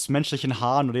aus menschlichen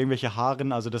Haaren oder irgendwelche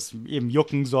Haaren, also das eben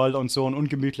jucken soll und so und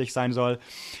ungemütlich sein soll.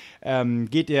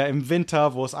 Geht er im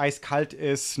Winter, wo es eiskalt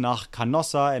ist, nach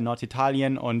Canossa in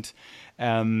Norditalien und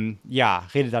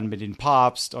redet dann mit dem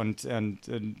Papst und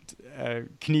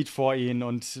kniet vor ihn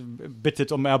und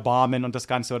bittet um Erbarmen und das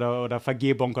Ganze oder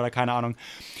Vergebung oder keine Ahnung.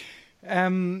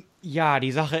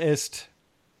 Die Sache ist,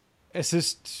 es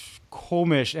ist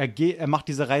komisch. Er macht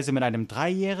diese Reise mit einem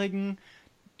 3-Jährigen.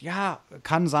 Ja,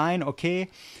 kann sein, okay.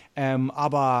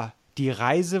 Aber die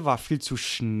Reise war viel zu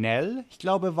schnell. Ich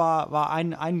glaube, war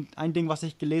ein Ding, was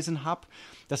ich gelesen habe,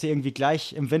 dass er irgendwie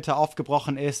gleich im Winter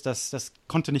aufgebrochen ist. Das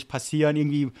konnte nicht passieren.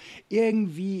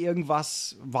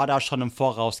 Irgendwas war da schon im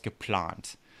Voraus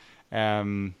geplant.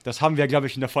 Das haben wir, glaube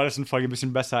ich, in der vorletzten Folge ein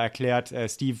bisschen besser erklärt.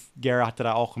 Steve Guerra hatte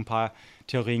da auch ein paar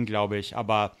Theorien, glaube ich.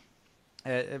 Aber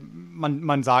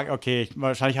man sagt, okay,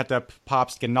 wahrscheinlich hat der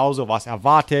Papst genauso was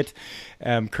erwartet.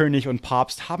 König und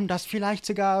Papst haben das vielleicht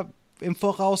sogar im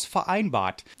Voraus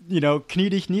vereinbart.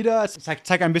 Knie dich nieder,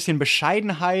 zeig ein bisschen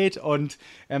Bescheidenheit und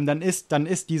dann ist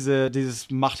dieses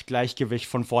Machtgleichgewicht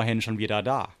von vorhin schon wieder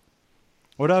da.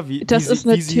 Oder? Das ist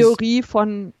eine Theorie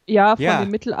von dem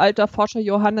Mittelalterforscher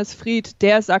Johannes Fried.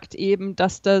 Der sagt eben,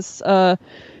 dass der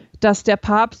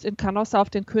Papst in Canossa auf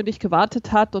den König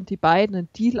gewartet hat und die beiden einen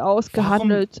Deal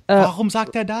ausgehandelt. Warum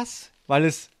sagt er das? Weil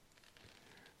es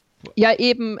ja,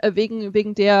 eben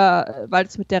weil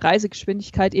es mit der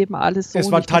Reisegeschwindigkeit eben alles so es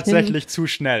war nicht tatsächlich zu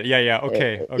schnell. Ja,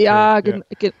 okay.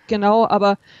 Genau,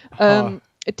 aber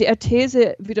der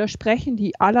These widersprechen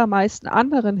die allermeisten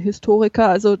anderen Historiker,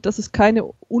 also das ist keine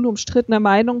unumstrittene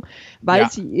Meinung, weil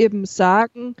sie eben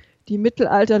sagen, die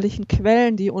mittelalterlichen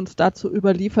Quellen, die uns dazu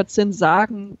überliefert sind,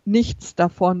 sagen nichts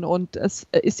davon und es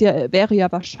wäre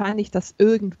ja wahrscheinlich, dass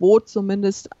irgendwo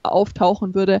zumindest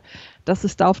auftauchen würde, dass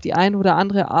es da auf die eine oder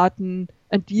andere Art einen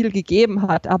Deal gegeben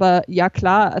hat. Aber ja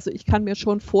klar, also ich kann mir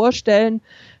schon vorstellen,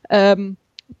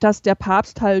 dass der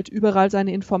Papst halt überall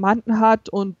seine Informanten hat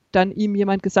und dann ihm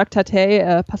jemand gesagt hat,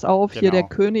 hey, pass auf, hier der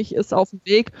König ist auf dem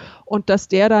Weg und dass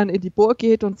der dann in die Burg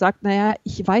geht und sagt, naja,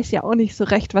 ich weiß ja auch nicht so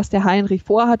recht, was der Heinrich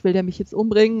vorhat, will der mich jetzt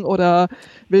umbringen oder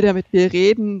will der mit mir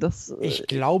reden? Ich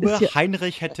glaube,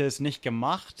 Heinrich hätte es nicht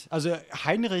gemacht. Also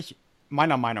Heinrich,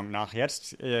 meiner Meinung nach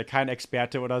jetzt, kein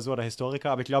Experte oder so oder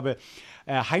Historiker, aber ich glaube,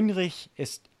 Heinrich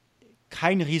ist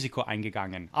kein Risiko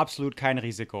eingegangen. Absolut kein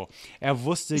Risiko. Er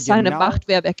wusste seine Macht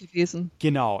wäre weg gewesen.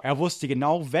 Genau. Er wusste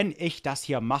genau, wenn ich das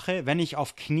hier mache, wenn ich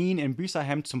auf Knien im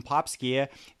Büßerhemd zum Papst gehe,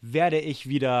 werde ich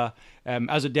wieder,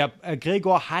 also der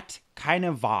Gregor hat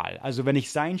keine Wahl. Also wenn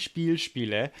ich sein Spiel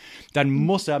spiele, dann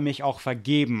muss er mich auch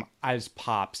vergeben als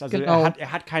Papst. Also Genau.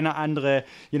 er hat keine andere,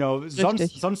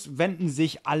 sonst wenden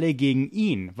sich alle gegen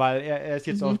ihn, weil er ist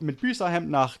jetzt auch mit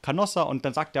Büßerhemd nach Canossa und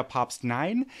dann sagt der Papst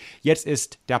nein, jetzt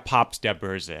ist der Papst der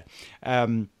Böse.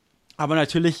 Aber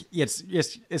natürlich, jetzt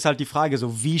ist halt die Frage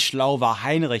so, wie schlau war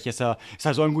Heinrich? Ist er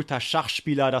so ein guter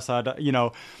Schachspieler, dass er,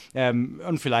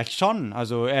 und vielleicht schon.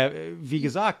 Also, wie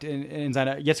gesagt,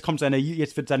 jetzt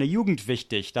wird seine Jugend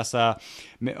wichtig, dass er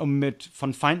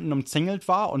von Feinden umzingelt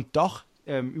war und doch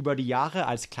über die Jahre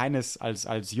als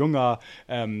junger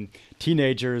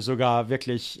Teenager sogar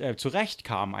wirklich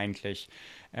zurechtkam eigentlich.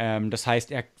 Das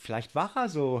heißt, vielleicht war er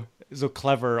so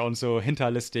clever und so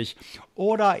hinterlistig.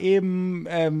 Oder eben,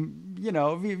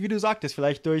 wie du sagtest,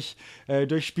 vielleicht durch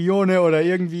Spione oder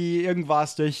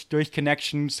irgendwas, durch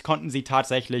Connections konnten sie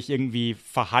tatsächlich irgendwie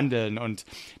verhandeln. Und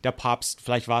der Papst,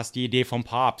 vielleicht war es die Idee vom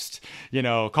Papst,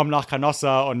 komm nach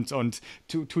Canossa und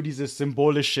tu dieses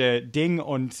symbolische Ding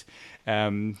und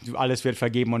alles wird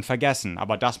vergeben und vergessen.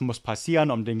 Aber das muss passieren,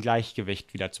 um den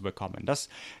Gleichgewicht wieder zu bekommen.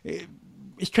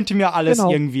 Ich könnte mir alles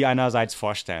irgendwie einerseits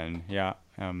vorstellen, ja.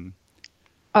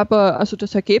 Aber also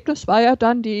das Ergebnis war ja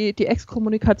dann, die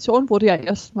Exkommunikation wurde ja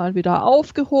erstmal wieder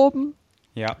aufgehoben.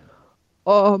 Ja.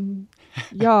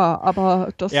 Ja,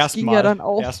 aber das ging ja dann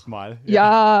auch. Erstmal.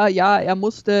 Ja, er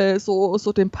musste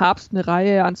so dem Papst eine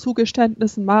Reihe an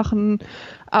Zugeständnissen machen,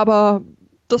 aber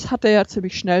das hat er ja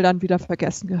ziemlich schnell dann wieder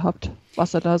vergessen gehabt,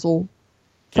 was er da so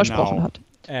versprochen hat.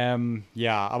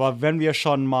 Ja, aber wenn wir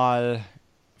schon mal,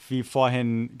 wie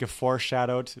vorhin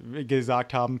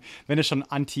gesagt haben, wenn es schon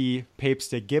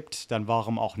Anti-Päpste gibt, dann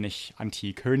warum auch nicht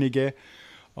Anti-Könige?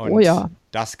 Und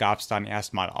das gab es dann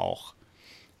erstmal auch.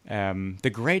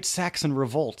 The Great Saxon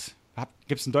Revolt.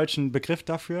 Gibt es einen deutschen Begriff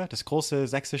dafür? Das große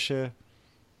sächsische...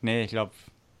 Nee, ich glaube,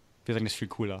 wir sagen das viel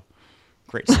cooler.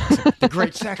 The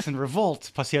Great Saxon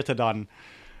Revolt passierte dann.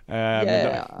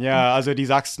 Ja, also die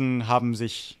Sachsen haben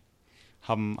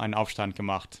einen Aufstand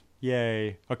gemacht.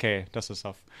 Yay, okay, das ist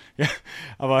auf. Ja,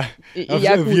 aber auf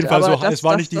jeden Fall so, es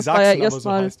war nicht die Sachsen, aber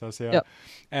so heißt das, ja.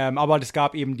 Aber es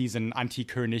gab eben diesen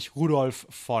Antikönig Rudolf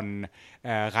von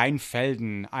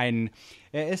Rheinfelden.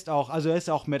 Er ist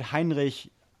auch mit Heinrich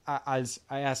er ist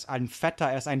ein Vetter,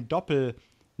 er ist ein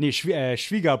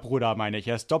Schwiegerbruder, meine ich.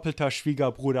 Er ist doppelter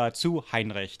Schwiegerbruder zu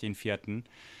Heinrich IV.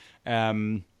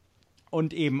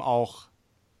 Und eben auch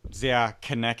sehr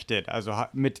connected, also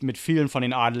mit vielen von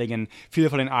den Adligen. Viele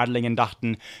von den Adligen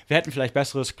dachten, wir hätten vielleicht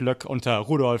besseres Glück unter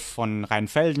Rudolf von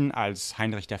Rheinfelden als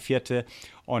Heinrich IV.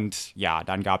 Und ja,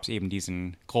 dann gab es eben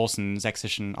diesen großen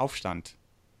sächsischen Aufstand.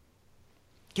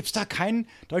 Gibt es da kein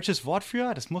deutsches Wort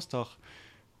für? Das muss doch...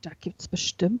 Da gibt es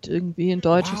bestimmt irgendwie ein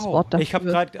deutsches Wort dafür. Ich habe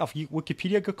gerade auf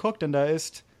Wikipedia geguckt und da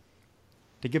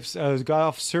gibt es sogar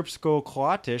auf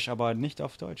Serbsko-Kroatisch, aber nicht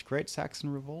auf Deutsch. Great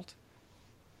Saxon Revolt.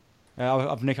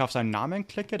 Wenn ich auf seinen Namen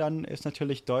klicke, dann ist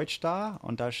natürlich Deutsch da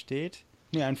und da steht,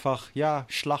 einfach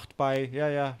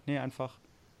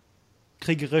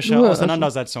kriegerische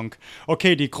Auseinandersetzung.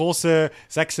 Okay, die große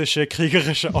sächsische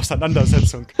kriegerische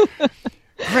Auseinandersetzung.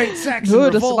 Great Saxon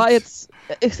Revolt. Das war jetzt,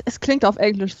 es klingt auf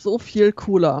Englisch so viel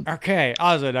cooler. Okay,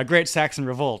 also der Great Saxon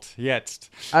Revolt, jetzt.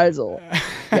 Also,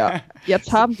 ja,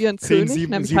 jetzt haben wir einen König,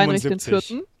 nämlich Heinrich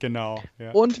IV. Genau.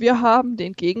 Ja. Und wir haben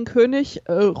den Gegenkönig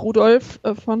Rudolf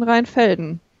von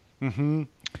Rheinfelden.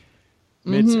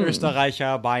 Mit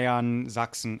Österreicher, Bayern,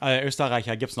 Sachsen.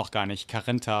 Österreicher gibt es noch gar nicht,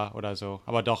 Carinther oder so.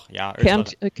 Aber doch, ja.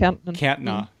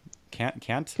 Kärntner.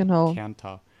 Genau.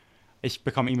 Kärnter. Ich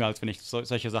bekomme E-Mails, wenn ich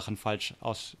solche Sachen falsch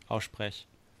ausspreche.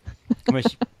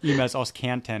 E-Mails aus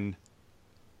Kärnten.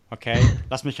 Okay,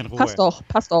 lass mich in Ruhe. Passt doch.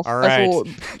 Alright.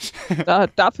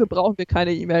 Also, dafür brauchen wir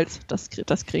keine E-Mails. Das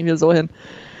kriegen wir so hin.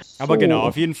 Aber genau,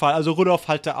 auf jeden Fall. Also Rudolf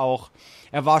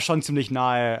er war schon ziemlich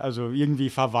nahe, also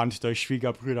irgendwie verwandt durch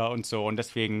Schwiegerbrüder und so. Und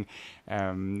deswegen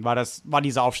war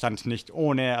dieser Aufstand nicht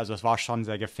ohne. Also es war schon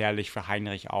sehr gefährlich für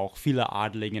Heinrich auch. Viele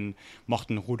Adligen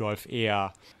mochten Rudolf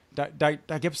eher.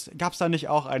 Gab's da nicht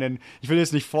auch einen, ich will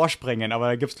jetzt nicht vorspringen, aber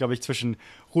da gibt es, glaube ich, zwischen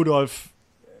Rudolf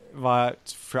war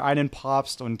für einen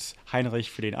Papst und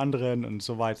Heinrich für den anderen und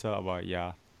so weiter, aber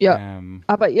ja. Ja,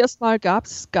 aber erstmal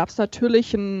gab's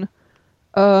natürlich einen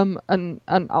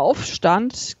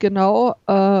Aufstand, genau.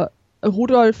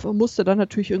 Rudolf musste dann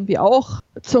natürlich irgendwie auch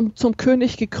zum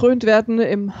König gekrönt werden.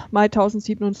 Im Mai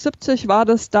 1077 war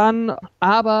das dann,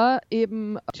 aber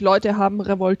eben die Leute haben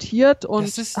revoltiert und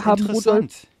das ist haben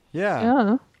Rudolf.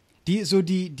 Ja.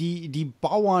 Die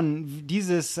Bauern, wie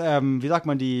sagt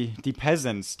man, die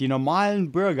Peasants, die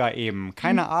normalen Bürger eben,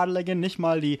 keine Adligen, nicht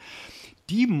mal die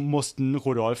mussten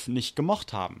Rudolf nicht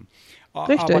gemocht haben.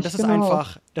 Richtig, aber das ist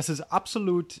einfach, das ist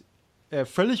absolut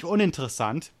völlig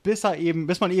uninteressant, bis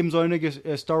man eben so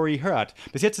eine Story hört.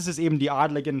 Bis jetzt ist es eben die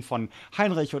Adligen von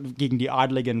Heinrich und gegen die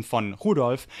Adligen von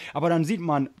Rudolf. Aber dann sieht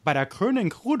man, bei der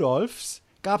Krönung Rudolfs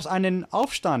gab es einen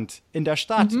Aufstand in der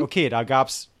Stadt. Okay, da gab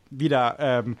es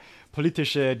wieder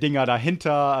politische Dinger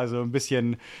dahinter, also ein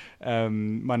bisschen,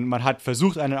 man hat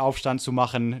versucht, einen Aufstand zu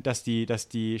machen, dass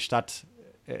die Stadt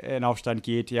in Aufstand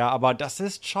geht, ja, aber das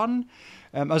ist schon,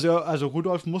 also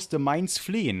Rudolf musste Mainz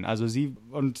fliehen, also sie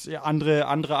und andere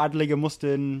Adlige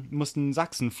mussten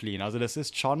Sachsen fliehen, also das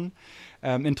ist schon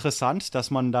interessant,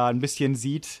 dass man da ein bisschen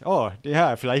sieht, oh,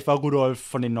 ja, vielleicht war Rudolf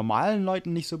von den normalen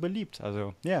Leuten nicht so beliebt,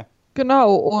 also, ja. Yeah.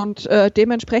 Genau, und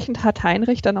dementsprechend hat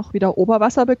Heinrich dann auch wieder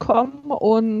Oberwasser bekommen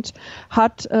und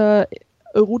hat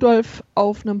Rudolf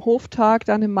auf einem Hoftag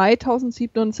dann im Mai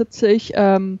 1077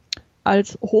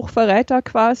 als Hochverräter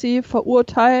quasi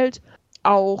verurteilt.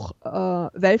 Auch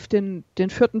Welf den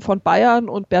Vierten von Bayern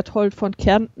und Berthold von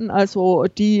Kärnten, also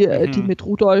die mit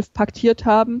Rudolf paktiert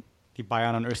haben. Die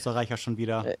Bayern und Österreicher schon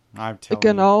wieder.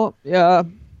 Genau, ja,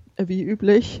 wie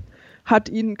üblich. Hat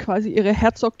ihnen quasi ihre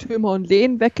Herzogtümer und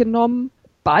Lehen weggenommen.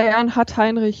 Bayern hat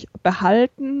Heinrich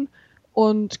behalten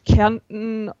und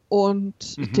Kärnten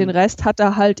und den Rest hat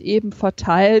er halt eben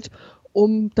verteilt,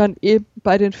 um dann eben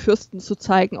bei den Fürsten zu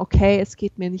zeigen, okay, es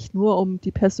geht mir nicht nur um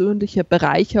die persönliche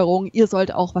Bereicherung, ihr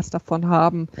sollt auch was davon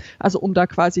haben. Also um da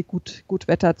quasi gut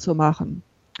Wetter zu machen.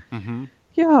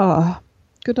 Ja,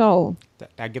 genau.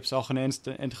 Da gibt es auch eine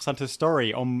interessante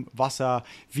Story um Wasser,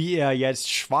 wie er jetzt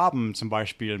Schwaben zum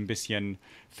Beispiel ein bisschen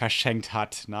verschenkt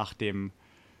hat nach dem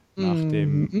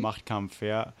Machtkampf.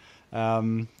 Ja.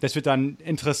 Das wird dann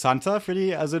interessanter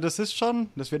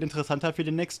das wird interessanter für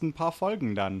die nächsten paar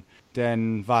Folgen dann.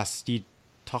 Denn die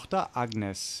Tochter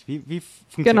Agnes, wie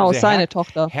funktioniert das? Genau, seine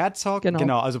Tochter. Herzog,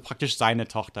 genau, also praktisch seine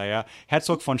Tochter, ja.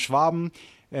 Herzog von Schwaben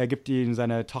gibt ihm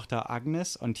seine Tochter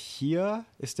Agnes und hier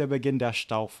ist der Beginn der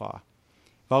Staufer.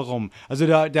 Warum? Also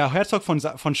der Herzog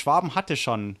von Schwaben hatte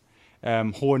schon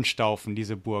Hohenstaufen,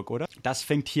 diese Burg, oder? Das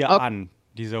fängt hier an,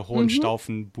 diese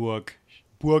Hohenstaufenburg.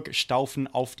 Burg Staufen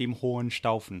auf dem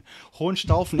Hohenstaufen.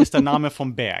 Hohenstaufen ist der Name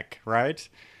vom Berg, right?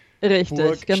 Richtig,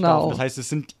 Burg genau. Staufen. Das heißt, es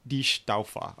sind die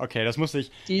Staufer. Okay, das muss ich...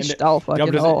 Die Staufer,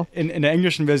 genau. In der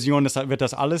englischen Version ist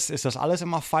das alles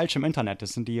immer falsch im Internet.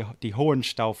 Das sind die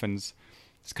Hohenstaufens.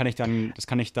 Das kann ich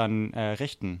dann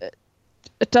richten.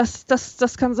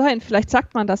 Das kann sein. Vielleicht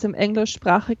sagt man das im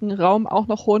englischsprachigen Raum auch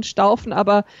noch Hohenstaufen,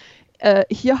 aber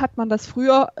hier hat man das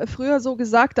früher so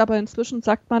gesagt, aber inzwischen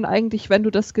sagt man eigentlich, wenn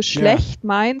du das Geschlecht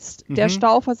meinst, der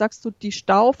Staufer, sagst du die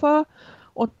Staufer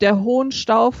und der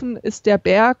Hohenstaufen ist der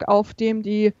Berg, auf dem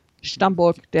die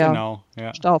Stammburg der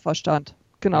Staufer stand.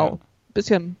 Genau. Ja.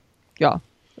 Bisschen,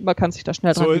 man kann sich da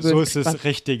schnell dran gewöhnen. So ist es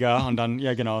richtiger und dann,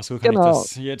 so kann ich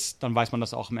das jetzt, dann weiß man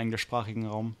das auch im englischsprachigen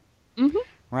Raum.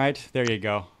 Right, there you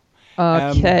go.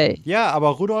 Okay. Aber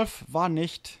Rudolf war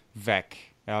nicht weg.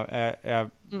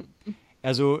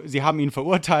 Also sie haben ihn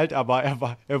verurteilt, aber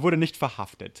er wurde nicht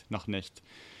verhaftet, noch nicht.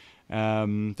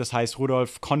 Das heißt,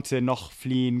 Rudolf konnte noch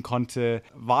fliehen,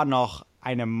 war noch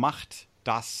eine Macht,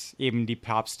 das eben die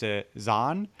Päpste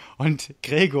sahen. Und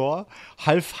Gregor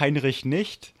half Heinrich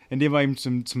nicht, indem er ihn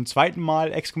zum zweiten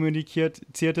Mal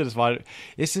exkommunizierte.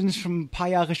 Ist schon ein paar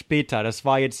Jahre später. Das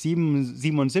war jetzt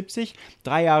 77,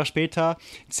 3 Jahre später,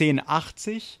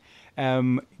 1080.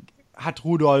 Hat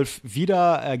Rudolf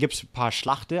wieder, gibt es ein paar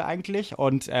Schlachten eigentlich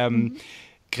und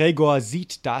Gregor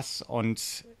sieht das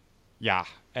und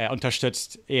er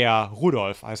unterstützt eher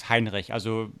Rudolf als Heinrich,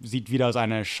 also sieht wieder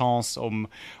seine Chance,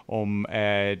 um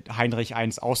Heinrich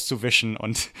I auszuwischen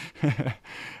und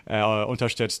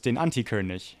unterstützt den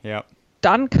Antikönig, ja.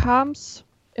 Dann kam es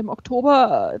im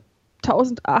Oktober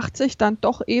 1080 dann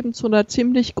doch eben zu einer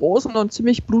ziemlich großen und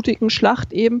ziemlich blutigen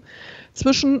Schlacht eben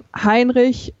zwischen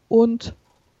Heinrich und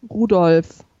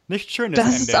Rudolf. Nicht schönes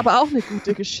Ende. Das ist aber auch eine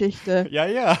gute Geschichte.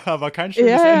 Ja, aber kein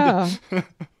schönes Ende.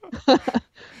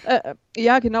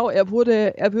 Ja, genau. Er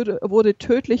wurde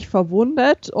tödlich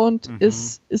verwundet und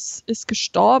ist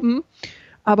gestorben.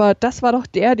 Aber das war doch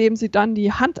dem sie dann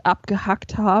die Hand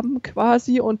abgehackt haben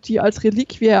quasi und die als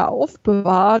Reliquie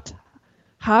aufbewahrt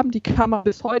haben. Die kann man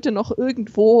bis heute noch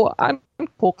irgendwo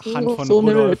angucken. Hand von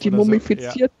Rudolf die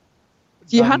mumifiziert.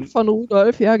 So. Die Hand von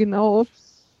Rudolf, ja genau.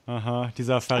 Aha,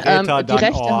 dieser Verräter die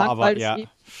rechte Hand, weil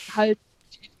es halt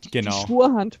die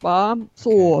Schwurhand war.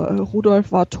 So,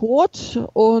 Rudolf war tot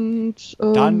und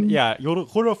dann,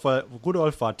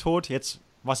 Rudolf war tot. Jetzt,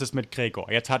 was ist mit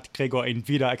Gregor? Jetzt hat Gregor ihn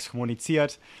wieder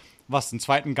exkommuniziert. einen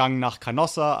zweiten Gang nach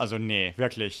Canossa? Also nee,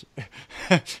 wirklich.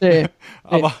 Nee.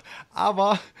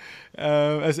 Aber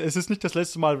es ist nicht das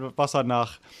letzte Mal, dass er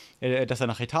nach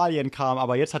Italien kam,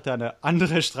 aber jetzt hat er eine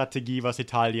andere Strategie, was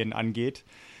Italien angeht.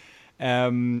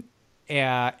 Er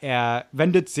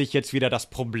wendet sich jetzt wieder das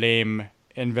Problem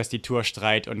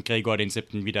Investiturstreit und Gregor den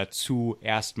Siebten wieder zu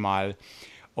erstmal.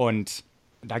 Und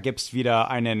da gibt es wieder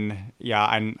ein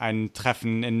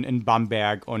Treffen in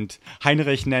Bamberg und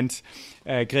Heinrich nennt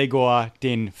Gregor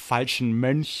den falschen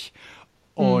Mönch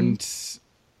und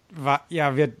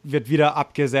wird wieder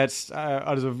abgesetzt.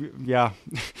 Das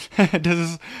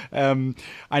ist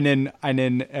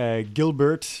einen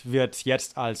Gilbert wird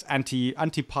jetzt als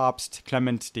Antipapst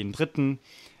Clement III.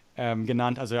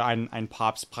 Genannt, also ein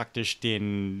Papst praktisch,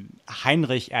 den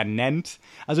Heinrich ernennt.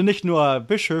 Also nicht nur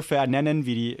Bischöfe ernennen,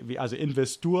 also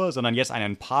Investur, sondern jetzt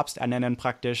einen Papst ernennen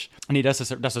praktisch. Nee, das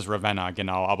ist Ravenna,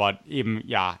 genau. Aber eben,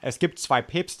 ja, es gibt zwei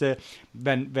Päpste.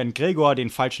 Wenn Gregor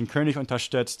den falschen König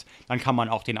unterstützt, dann kann man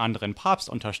auch den anderen Papst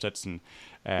unterstützen.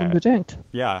 Unbedingt.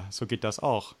 Ja, so geht das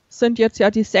auch. Sind jetzt ja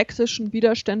die sächsischen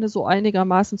Widerstände so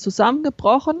einigermaßen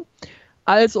zusammengebrochen.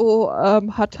 Also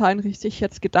hat Heinrich sich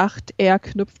jetzt gedacht, er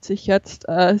knüpft sich jetzt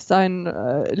seinen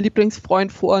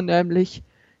Lieblingsfreund vor, nämlich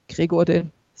Gregor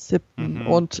den Siebten,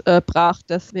 und brach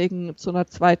deswegen zu einer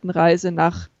zweiten Reise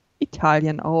nach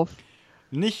Italien auf.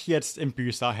 Nicht jetzt im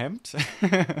Büßerhemd.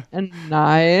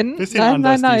 Nein,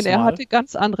 diesmal. Er hatte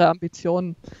ganz andere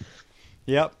Ambitionen.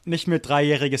 Ja, nicht mit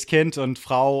 3-jähriges Kind und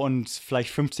Frau und vielleicht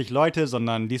 50 Leute,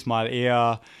 sondern diesmal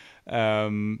eher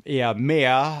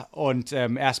mehr und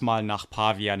erstmal nach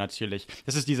Pavia natürlich.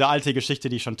 Das ist diese alte Geschichte,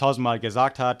 die ich schon 1000-mal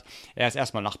gesagt hat. Er ist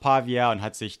erstmal nach Pavia und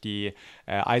hat sich die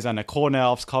eiserne Krone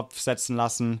aufs Kopf setzen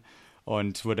lassen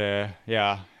und wurde,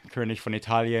 König von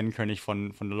Italien, König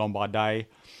von der Lombardei.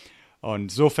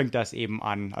 Und so fängt das eben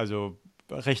an, also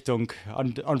Richtung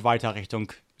und weiter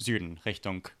Richtung Süden,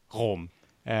 Richtung Rom.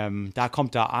 Da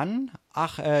kommt er an,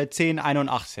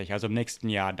 1081, also im nächsten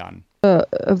Jahr dann.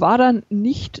 War dann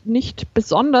nicht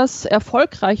besonders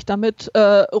erfolgreich damit,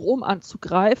 Rom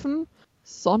anzugreifen,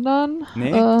 sondern...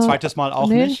 Nee, zweites Mal auch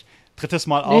nicht. Drittes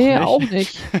Mal auch nicht. Nee, auch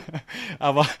nicht.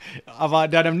 aber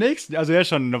dann im nächsten, also ja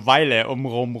schon eine Weile um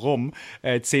Rom rum,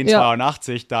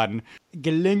 1082, dann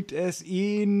gelingt es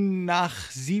ihm nach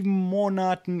 7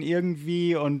 Monaten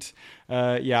irgendwie und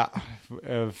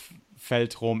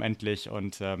fällt Rom endlich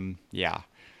und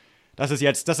Das ist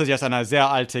jetzt eine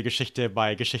sehr alte Geschichte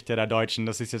bei Geschichte der Deutschen.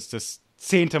 Das ist jetzt das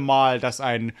 10. Mal, das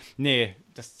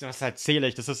erzähle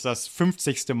ich, das ist das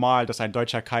 50. Mal, dass ein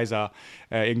deutscher Kaiser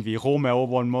irgendwie Rom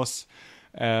erobern muss,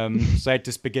 seit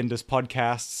des Beginn des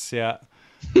Podcasts, ja.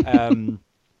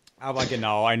 Aber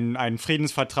genau, ein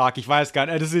Friedensvertrag, ich weiß gar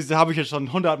nicht, das habe ich ja schon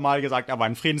 100-mal gesagt, aber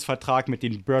ein Friedensvertrag mit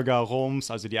den Bürgern Roms,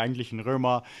 also die eigentlichen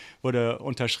Römer, wurde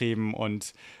unterschrieben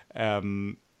und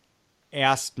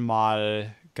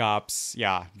erstmal gab es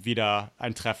wieder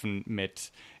ein Treffen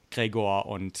mit Gregor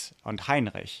und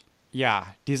Heinrich.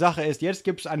 Ja, die Sache ist, jetzt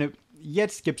gibt's ein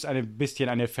bisschen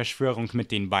eine Verschwörung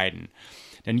mit den beiden.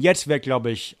 Denn jetzt wird,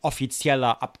 glaube ich,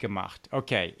 offizieller abgemacht.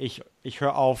 Okay, ich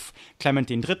höre auf, Clement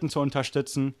III. Zu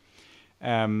unterstützen.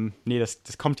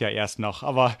 Das kommt ja erst noch.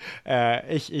 Aber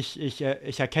ich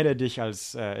erkenne dich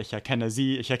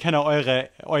ich erkenne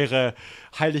eure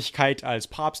Heiligkeit als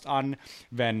Papst an,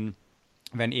 wenn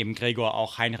eben Gregor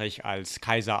auch Heinrich als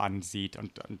Kaiser ansieht.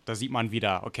 Und da sieht man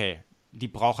wieder, okay, die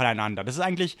brauchen einander. Das ist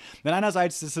eigentlich, denn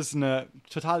einerseits ist es eine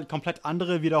komplett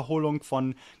andere Wiederholung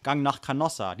von Gang nach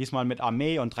Canossa. Diesmal mit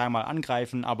Armee und 3-mal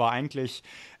angreifen, aber eigentlich,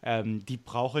 die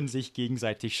brauchen sich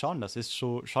gegenseitig schon. Das ist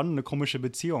schon eine komische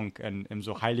Beziehung im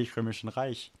so heilig-römischen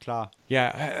Reich, klar.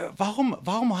 Ja, warum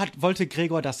wollte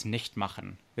Gregor das nicht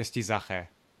machen, ist die Sache.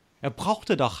 Er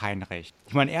brauchte doch Heinrich.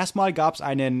 Ich meine, erstmal gab es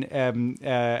einen,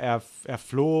 er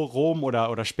floh Rom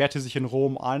oder sperrte sich in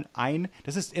Rom ein.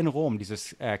 Das ist in Rom,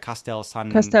 dieses Castel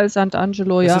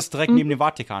Sant'Angelo, ja. Das ist direkt neben dem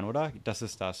Vatikan, oder? Das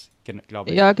ist das,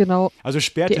 glaube ich. Ja, genau. Also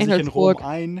sperrte sich in Rom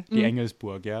ein, die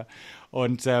Engelsburg, ja.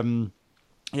 Und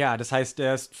das heißt,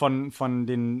 er ist von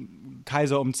den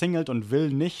Kaiser umzingelt und will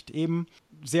nicht eben.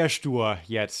 Sehr stur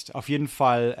jetzt. Auf jeden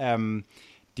Fall,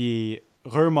 die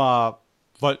Römer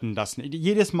wollten das nicht.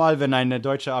 Jedes Mal, wenn eine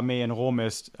deutsche Armee in Rom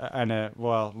ist,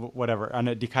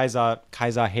 die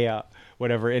Kaiserheer,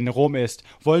 whatever, in Rom ist,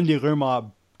 wollen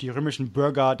die römischen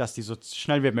Bürger, dass die so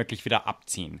schnell wie möglich wieder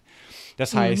abziehen.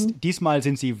 Das heißt, diesmal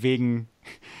sind sie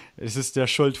es ist der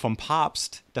Schuld vom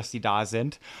Papst, dass sie da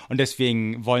sind und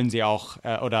deswegen wollen sie auch,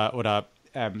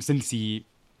 sind sie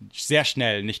sehr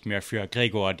schnell nicht mehr für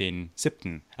Gregor den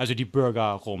Siebten, also die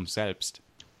Bürger Roms selbst.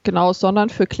 Genau,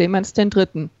 sondern für Clemens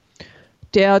III.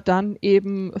 der dann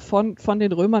eben von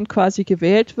den Römern quasi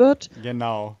gewählt wird.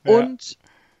 Genau. Ja. Und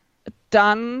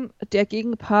dann der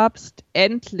Gegenpapst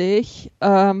endlich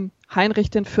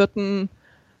Heinrich IV.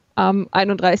 Am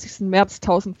 31. März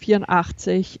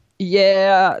 1084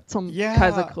 zum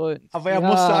Kaiser krönt. Aber er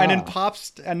musste einen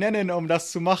Papst ernennen, um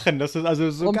das zu machen. Das ist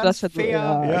also so ganz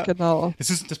fair. Genau.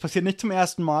 Das passiert nicht zum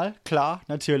ersten Mal, klar,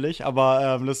 natürlich,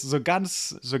 aber das ist so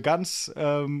ganz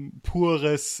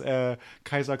pures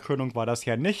Kaiserkrönung war das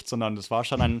ja nicht, sondern das war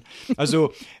schon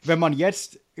also wenn man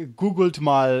jetzt googelt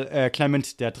mal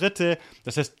Clement III.,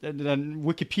 das heißt, dann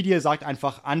Wikipedia sagt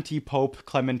einfach Anti-Pope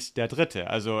Clement III.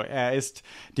 Also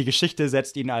die Geschichte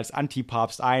setzt ihn als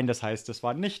Antipapst ein, das heißt, das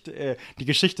war nicht, die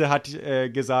Geschichte hat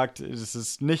gesagt, das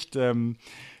ist nicht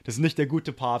der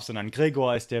gute Papst, sondern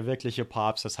Gregor ist der wirkliche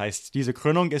Papst. Das heißt, diese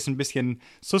Krönung ist ein bisschen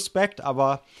suspekt,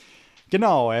 aber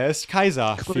genau, er ist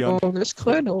Kaiser. Krönung ist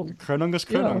Krönung. Krönung ist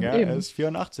Krönung, ja. Er ist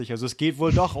 84. Also es geht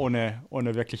wohl doch ohne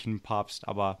wirklichen Papst,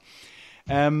 aber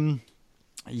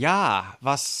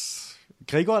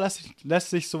Gregor lässt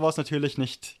sich sowas natürlich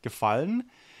nicht gefallen.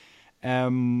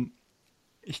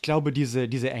 Ich glaube,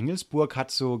 diese Engelsburg hat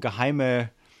so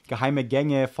geheime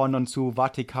Gänge von und zu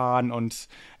Vatikan und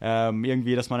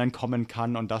irgendwie, dass man entkommen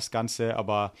kann und das Ganze,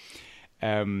 aber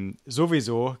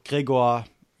sowieso, Gregor,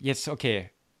 jetzt,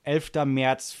 okay, 11.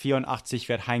 März 84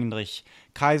 wird Heinrich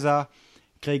Kaiser,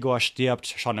 Gregor stirbt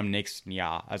schon im nächsten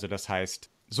Jahr, also das heißt,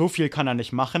 so viel kann er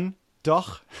nicht machen.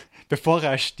 Doch, bevor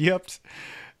er stirbt,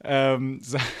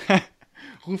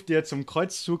 ruft er zum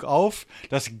Kreuzzug auf,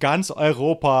 dass ganz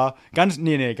Europa,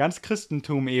 ganz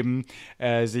Christentum eben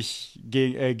sich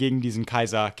gegen diesen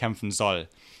Kaiser kämpfen soll.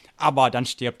 Aber dann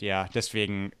stirbt er,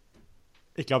 deswegen,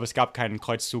 ich glaube, es gab keinen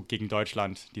Kreuzzug gegen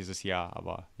Deutschland dieses Jahr,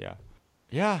 aber ja.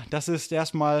 Ja, das ist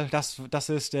erstmal, das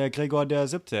ist der Gregor der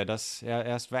Siebte,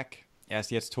 er ist weg. Er ist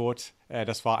jetzt tot.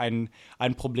 Das war ein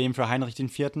Problem für Heinrich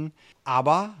IV.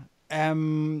 Aber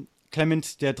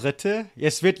Clement III.,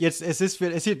 es wird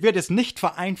jetzt nicht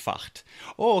vereinfacht.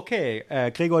 Oh, okay,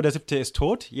 Gregor VII. Ist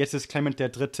tot, jetzt ist Clement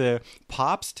III.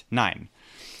 Papst? Nein.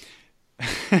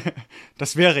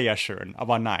 Das wäre ja schön,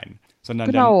 aber nein.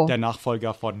 Sondern genau. der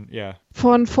Nachfolger von Gregor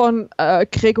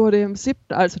VII.,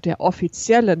 also der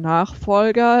offizielle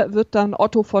Nachfolger, wird dann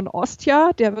Otto von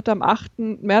Ostia, der wird am 8.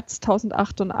 März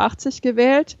 1088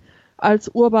 gewählt, als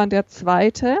Urban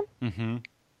II. Mhm.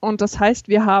 Und das heißt,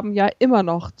 wir haben ja immer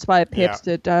noch zwei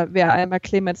Päpste. Ja. Da wäre einmal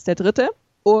Clemens III.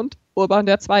 Und Urban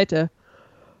II.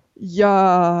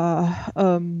 Ja,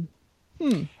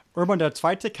 Urban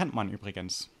II. Kennt man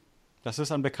übrigens. Das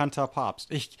ist ein bekannter Papst.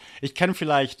 Ich kenne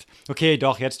vielleicht, okay,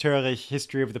 doch, jetzt höre ich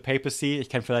History of the Papacy. Ich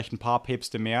kenne vielleicht ein paar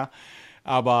Päpste mehr.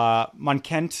 Aber man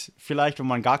kennt vielleicht, wenn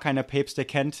man gar keine Päpste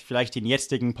kennt, vielleicht den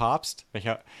jetzigen Papst.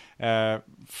 Welcher?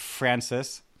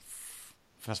 Francis.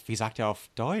 Wie sagt er auf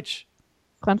Deutsch?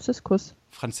 Franziskus.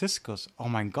 Oh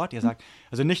mein Gott, ihr sagt,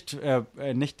 also nicht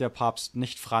der Papst,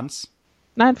 nicht Franz.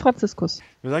 Nein, Franziskus.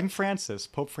 Wir sagen Francis,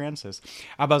 Pope Francis.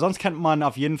 Aber sonst kennt man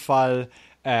auf jeden Fall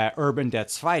Urban II.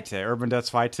 Urban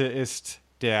II. Ist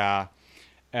der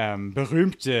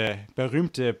berühmte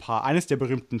eines der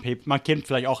berühmten Päpste. Man kennt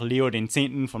vielleicht auch Leo X.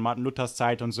 von Martin Luthers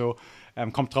Zeit und so.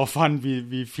 Kommt drauf an,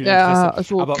 wie viel Interesse. Ja,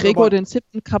 also aber Gregor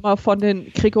VII. Kann man von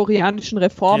den gregorianischen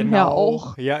Reformen her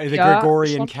auch. Ja, der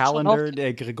Gregorian Calendar,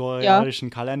 der gregorianischen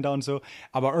Kalender und so.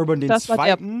 Aber Urban II.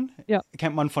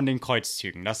 Kennt man von den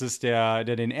Kreuzzügen. Das ist der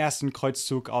den ersten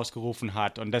Kreuzzug ausgerufen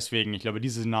hat. Und deswegen, ich glaube,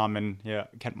 diese Namen hier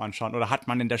kennt man schon oder hat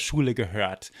man in der Schule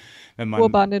gehört. Wenn man,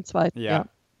 Urban II. Ja.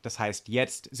 Das heißt,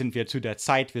 jetzt sind wir zu der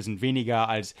Zeit, wir sind weniger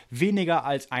als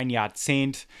ein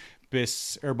Jahrzehnt,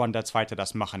 bis Urban II.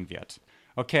 Das machen wird.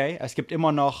 Okay, es gibt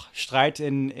immer noch Streit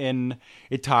in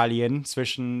Italien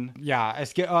zwischen, ja,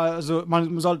 es gibt, also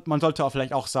man sollte auch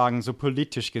vielleicht auch sagen, so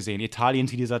politisch gesehen, Italien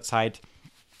zu dieser Zeit,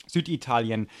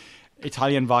 Süditalien,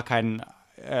 Italien war kein,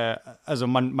 also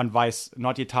man weiß,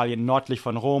 Norditalien nördlich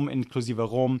von Rom, inklusive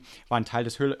Rom, war ein Teil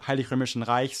des Heilig Römischen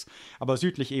Reichs, aber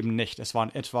südlich eben nicht. Es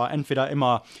war entweder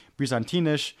immer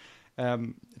byzantinisch,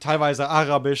 teilweise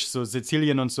arabisch, so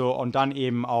Sizilien und so, und dann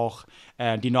eben auch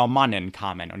die Normannen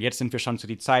kamen. Und jetzt sind wir schon zu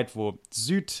die Zeit, wo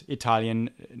Süditalien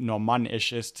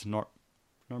normannisch ist.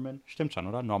 Norman? Stimmt schon,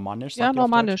 oder? Normannisch? Ja,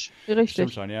 normannisch, richtig.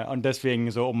 Stimmt schon, ja. Und deswegen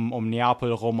so um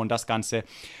Neapel rum und das Ganze.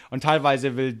 Und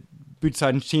teilweise wollen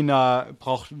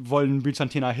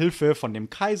Byzantiner Hilfe von dem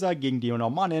Kaiser gegen die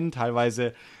Normannen.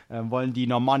 Teilweise wollen die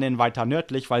Normannen weiter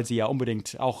nördlich, weil sie ja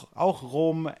unbedingt auch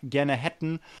Rom gerne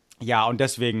hätten. Ja, und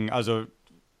deswegen, also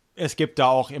es gibt da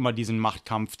auch immer diesen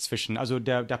Machtkampf zwischen, also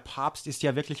der Papst ist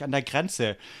ja wirklich an der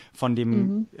Grenze von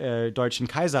dem Deutschen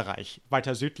Kaiserreich.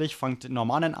 Weiter südlich fängt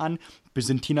Normannen an,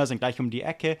 Byzantiner sind gleich um die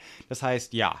Ecke. Das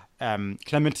heißt, ja,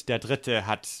 Clement III.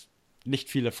 Hat nicht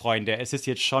viele Freunde. Es ist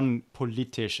jetzt schon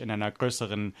politisch in einer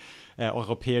größeren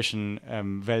europäischen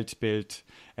Weltbild.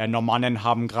 Normannen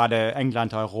haben gerade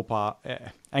England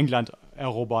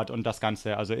erobert und das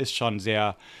Ganze, also ist schon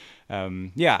sehr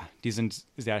die sind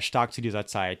sehr stark zu dieser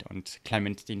Zeit und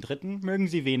Clement III. Mögen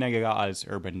sie weniger als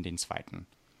Urban II.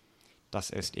 Das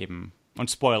ist eben,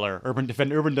 und Spoiler,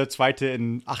 wenn Urban II.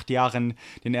 In 8 Jahren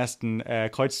den ersten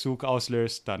Kreuzzug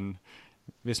auslöst, dann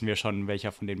wissen wir schon,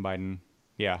 welcher von den beiden,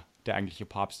 der eigentliche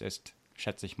Papst ist,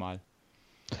 schätze ich mal.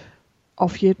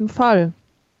 Auf jeden Fall,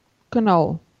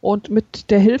 genau. Und mit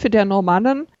der Hilfe der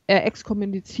Normannen, er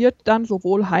exkommuniziert dann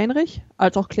sowohl Heinrich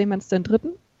als auch Clemens III.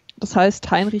 Das heißt,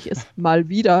 Heinrich ist mal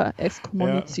wieder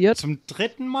exkommuniziert. Ja, zum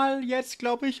 3. Mal jetzt,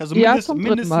 glaube ich? Also zum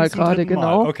 3. Mal gerade,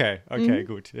 genau. Okay,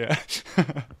 gut. Ja.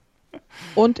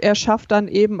 Und er schafft dann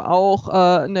eben auch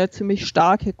eine ziemlich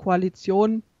starke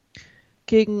Koalition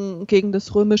gegen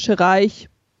das Römische Reich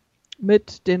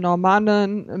mit den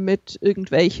Normannen, mit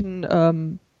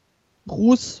irgendwelchen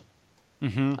Rus,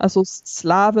 also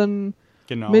Slawen,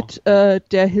 genau. Mit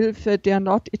der Hilfe der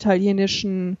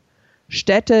norditalienischen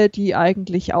Städte, die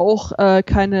eigentlich auch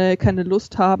keine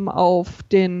Lust haben auf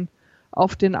den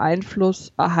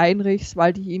Einfluss Heinrichs,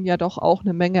 weil die ihm ja doch auch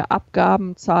eine Menge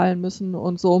Abgaben zahlen müssen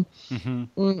und so.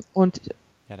 Und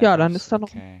dann ist da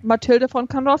noch Mathilde von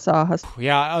Canossa.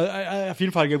 Auf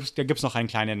jeden Fall gibt es noch einen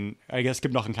kleinen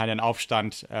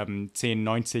Aufstand,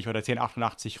 1090 oder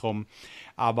 1088 rum.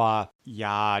 Aber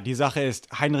ja, die Sache ist,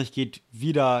 Heinrich geht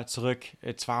wieder zurück,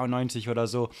 92 oder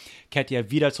so, kehrt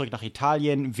er wieder zurück nach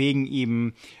Italien, wegen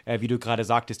eben, wie du gerade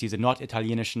sagtest, diese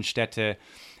norditalienischen Städte,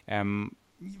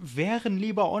 wären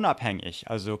lieber unabhängig.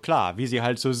 Also klar, wie sie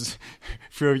halt so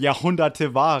für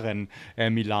Jahrhunderte waren,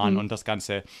 Milan und das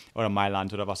Ganze, oder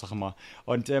Mailand oder was auch immer.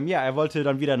 Und er wollte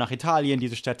dann wieder nach Italien,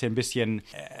 diese Städte ein bisschen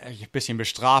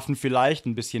bestrafen vielleicht,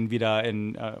 ein bisschen wieder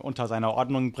unter seiner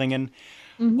Ordnung bringen.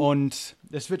 Und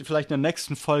es wird vielleicht in der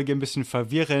nächsten Folge ein bisschen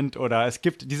verwirrend oder es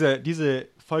gibt, diese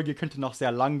Folge könnte noch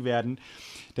sehr lang werden.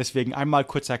 Deswegen einmal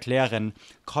kurz erklären,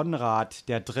 Konrad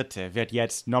III. Wird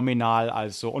jetzt nominal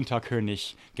als so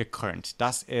Unterkönig gekrönt.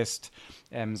 Das ist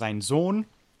sein Sohn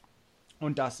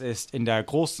und das ist in der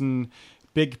großen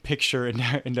Big Picture,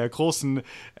 in der großen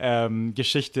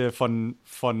Geschichte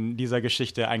von dieser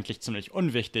Geschichte eigentlich ziemlich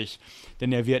unwichtig,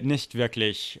 denn er wird nicht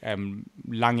wirklich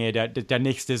lange der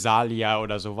nächste Salier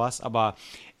oder sowas, aber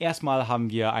erstmal haben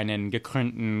wir einen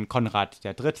gekrönten Konrad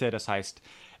III., das heißt,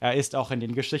 er ist auch in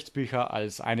den Geschichtsbüchern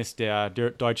als eines der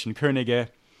deutschen Könige.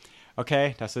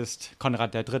 Okay, das ist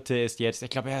Konrad III. Ist jetzt,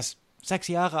 ich glaube, er ist 6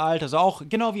 Jahre alt, also auch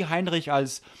genau wie Heinrich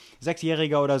als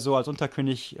 6-Jähriger oder so, als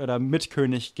Unterkönig oder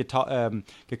Mitkönig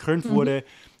gekrönt wurde.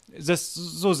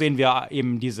 So sehen wir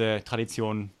eben diese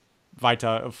Tradition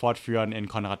weiter fortführen in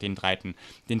Konrad den Dritten.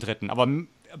 Aber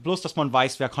bloß, dass man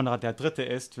weiß, wer Konrad III.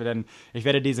 Ist, denn ich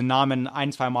werde diesen Namen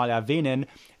 1-2 Mal erwähnen,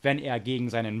 wenn er gegen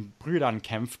seinen Brüdern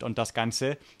kämpft und das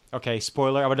Ganze. Okay,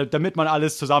 Spoiler, aber damit man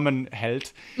alles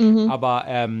zusammenhält.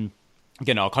 Aber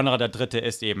genau, Konrad III.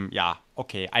 Ist eben,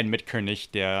 ein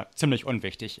Mitkönig, der ziemlich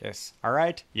unwichtig ist.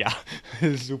 Alright? Ja,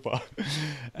 super.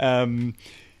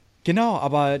 Genau,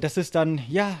 aber das ist dann,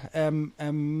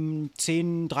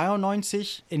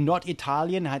 1093 in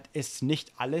Norditalien ist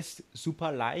nicht alles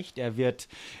super leicht. Er wird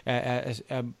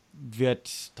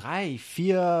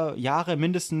 3-4 Jahre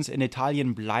mindestens in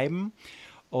Italien bleiben.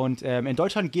 Und in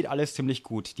Deutschland geht alles ziemlich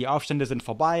gut. Die Aufstände sind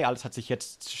vorbei, alles hat sich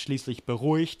jetzt schließlich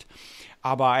beruhigt.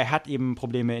 Aber er hat eben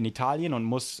Probleme in Italien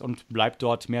und bleibt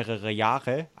dort mehrere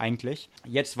Jahre eigentlich.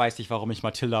 Jetzt weiß ich, warum ich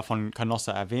Mathilda von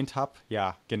Canossa erwähnt habe.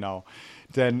 Ja, genau.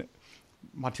 Denn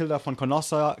Mathilda von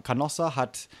Canossa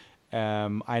hat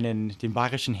den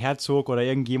bayerischen Herzog oder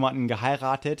irgendjemanden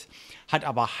geheiratet, hat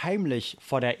aber heimlich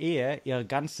vor der Ehe ihr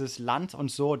ganzes Land und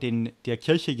so der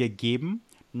Kirche gegeben,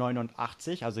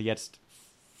 89, also jetzt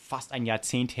fast ein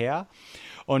Jahrzehnt her.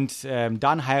 Und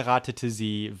dann heiratete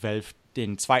sie Welf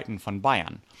II. Von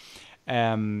Bayern.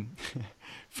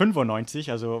 95,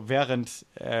 also während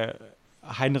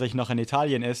Heinrich noch in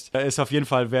Italien ist auf jeden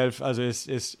Fall Welf, also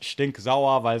ist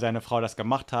stinksauer, weil seine Frau das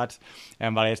gemacht hat,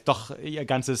 weil er jetzt doch ihr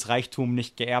ganzes Reichtum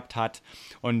nicht geerbt hat.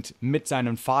 Und mit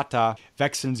seinem Vater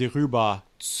wechseln sie rüber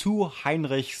zu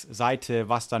Heinrichs Seite,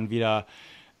 was dann wieder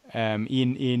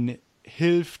ihn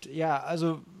hilft. Ja,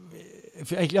 also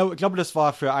glaube, das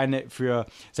war für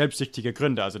selbstsüchtige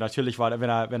Gründe. Also natürlich war,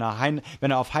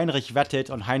 wenn er auf Heinrich wettet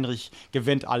und Heinrich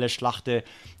gewinnt alle Schlachten,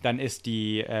 dann ist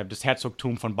das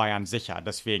Herzogtum von Bayern sicher.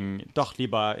 Deswegen doch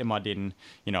lieber immer den,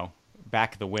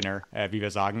 back the winner, wie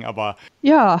wir sagen. Aber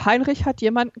ja, Heinrich hat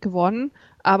jemanden gewonnen,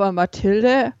 aber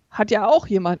Mathilde hat ja auch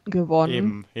jemanden gewonnen.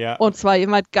 eben, ja. Und zwar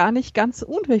jemand gar nicht ganz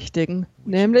unwichtigen,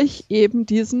 nämlich eben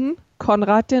diesen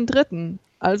Konrad III.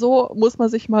 Also muss man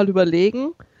sich mal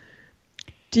überlegen,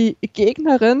 die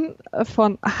Gegnerin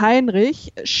von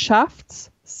Heinrich schafft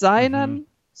seinen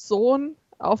Sohn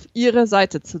auf ihre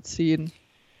Seite zu ziehen.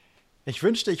 Ich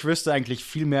wünschte, ich wüsste eigentlich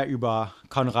viel mehr über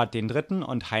Konrad III.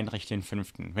 Und Heinrich V.,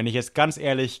 wenn ich es ganz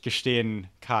ehrlich gestehen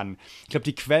kann. Ich glaube,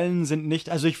 die Quellen sind nicht,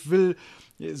 also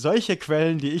solche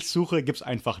Quellen, die ich suche, gibt es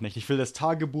einfach nicht. Ich will das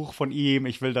Tagebuch von ihm,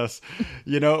 ich will das,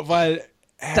 weil...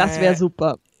 Das wäre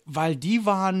super. Weil die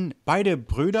waren beide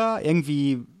Brüder,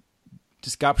 irgendwie,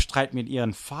 es gab Streit mit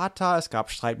ihrem Vater, es gab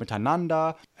Streit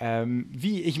miteinander.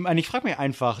 Ich frage mich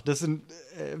einfach, das sind,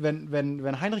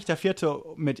 wenn Heinrich IV.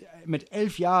 mit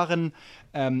 11 Jahren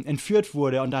entführt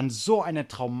wurde und dann so eine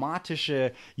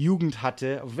traumatische Jugend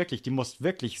hatte, wirklich, die muss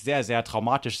wirklich sehr, sehr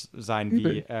traumatisch sein,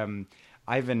 wie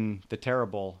Ivan the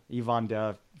Terrible, Ivan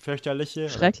der Fürchterliche.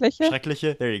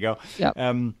 Schreckliche, there you go. Ja.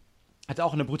 Hatte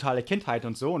auch eine brutale Kindheit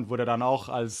und so und wurde dann auch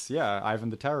als,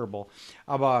 Ivan the Terrible.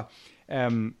 Aber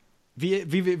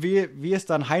wie ist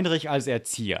dann Heinrich als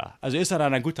Erzieher? Also ist er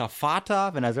dann ein guter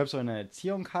Vater, wenn er selbst so eine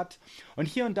Erziehung hat? Und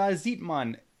hier und da sieht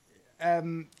man,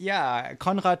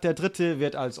 Konrad III.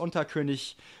 Wird als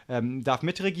Unterkönig, darf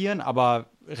mitregieren, aber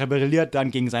rebelliert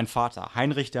dann gegen seinen Vater.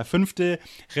 Heinrich V.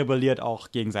 rebelliert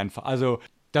auch gegen seinen Vater. Also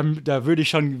da würde ich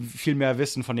schon viel mehr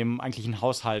wissen von dem eigentlichen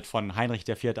Haushalt von Heinrich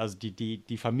IV., also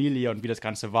die Familie und wie das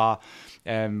Ganze war.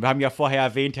 Wir haben ja vorher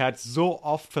erwähnt, er hat so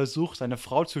oft versucht, seine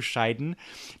Frau zu scheiden,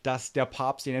 dass der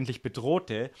Papst ihn endlich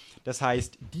bedrohte. Das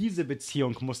heißt, diese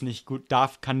Beziehung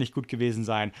kann nicht gut gewesen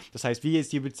sein. Das heißt, wie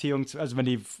ist die Beziehung, also wenn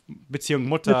die Beziehung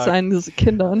Mutter... Mit seinen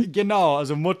Kindern. Genau,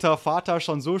 also Mutter, Vater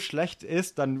schon so schlecht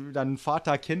ist, dann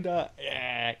Vater, Kinder,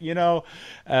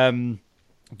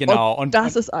 Genau. Und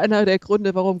das ist einer der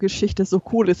Gründe, warum Geschichte so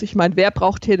cool ist. Ich meine, wer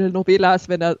braucht Telenovelas,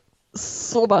 wenn er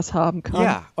sowas haben kann?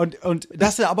 Ja, und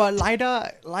das ist aber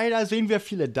leider sehen wir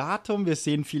viele Datum, wir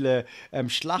sehen viele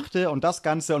Schlachten und das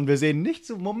Ganze und wir sehen nicht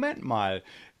so, Moment mal,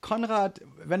 Konrad,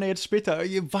 wenn er jetzt später,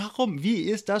 wie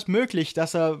ist das möglich,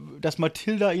 dass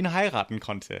Mathilda ihn heiraten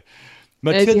konnte?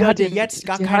 Mathilda, die jetzt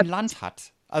gar kein Land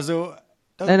hat. Also...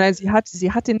 Nein, sie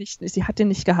hat ihn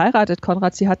nicht geheiratet,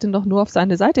 Konrad. Sie hat ihn doch nur auf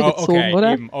seine Seite gezogen,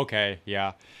 oder? Okay,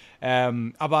 ja.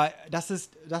 Aber das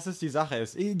ist die Sache.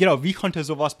 Genau, wie konnte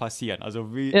sowas passieren? Also,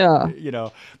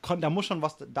 da muss schon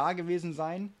was da gewesen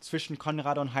sein zwischen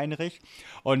Konrad und Heinrich.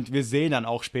 Und wir sehen dann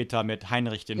auch später mit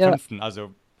Heinrich V. Also,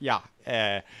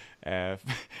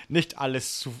 nicht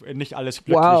alles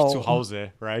glücklich zu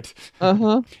Hause, right?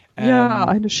 Ja,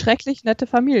 eine schrecklich nette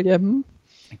Familie.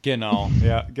 Genau,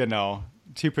 ja, genau.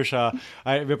 Typischer,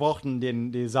 wir brauchten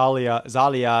die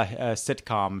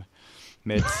Salia-Sitcom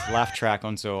mit Laugh Track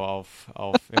und so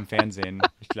im Fernsehen.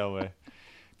 Ich glaube,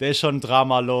 der ist schon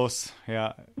dramalos,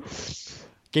 ja.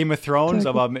 Game of Thrones,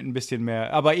 aber mit ein bisschen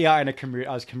mehr, aber eher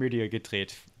als Komödie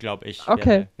gedreht, glaube ich.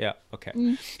 Okay. Ja,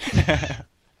 okay.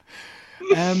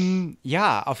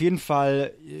 Auf jeden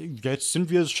Fall, jetzt sind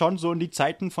wir schon so in die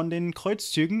Zeiten von den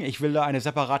Kreuzzügen. Ich will da eine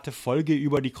separate Folge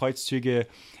über die Kreuzzüge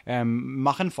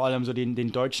machen, vor allem so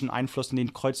den deutschen Einfluss in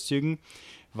den Kreuzzügen,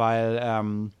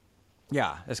 weil,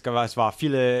 es war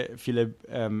viele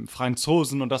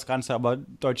Franzosen und das Ganze, aber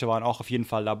Deutsche waren auch auf jeden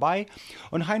Fall dabei.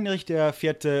 Und Heinrich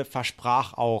IV.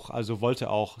 Versprach auch, also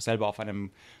wollte auch selber auf einem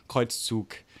Kreuzzug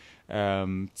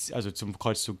zum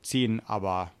Kreuzzug ziehen,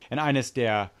 aber in eines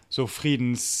der so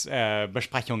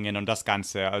Friedensbesprechungen und das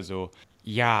Ganze, also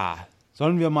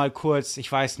sollen wir mal kurz, ich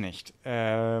weiß nicht,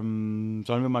 sollen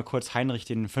wir mal kurz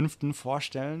Heinrich V.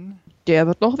 vorstellen? Der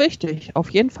wird noch wichtig, auf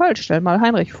jeden Fall, stell mal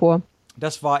Heinrich vor.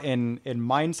 Das war in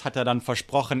Mainz, hat er dann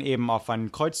versprochen, eben auf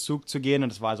einen Kreuzzug zu gehen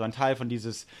und das war so ein Teil von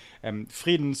dieses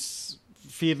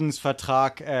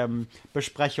Friedensvertrag,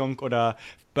 Besprechung oder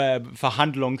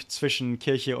Verhandlung zwischen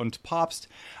Kirche und Papst.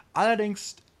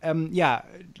 Allerdings, der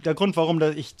Grund, warum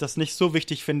ich das nicht so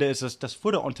wichtig finde, ist, dass das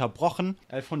wurde unterbrochen,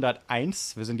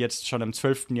 1101, wir sind jetzt schon im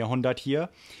 12. Jahrhundert hier,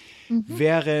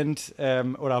 weil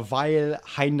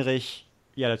Heinrich,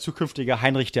 der zukünftige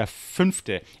Heinrich V.,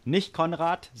 nicht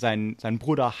Konrad, sein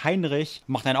Bruder Heinrich,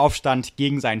 macht einen Aufstand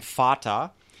gegen seinen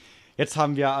Vater. Jetzt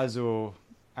haben wir also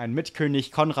einen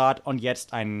Mitkönig Konrad und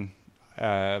jetzt einen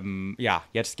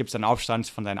jetzt gibt es einen Aufstand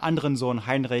von seinem anderen Sohn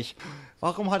Heinrich.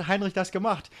 Warum hat Heinrich das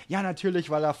gemacht? Ja, natürlich,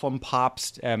 weil er vom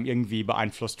Papst irgendwie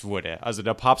beeinflusst wurde. Also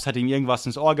der Papst hat ihm irgendwas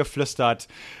ins Ohr geflüstert.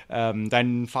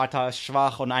 Dein Vater ist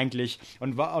schwach und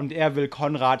er will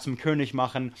Konrad zum König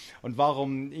machen. Und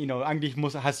warum, eigentlich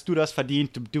hast du das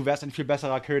verdient. Du wärst ein viel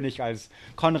besserer König als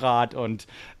Konrad und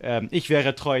ich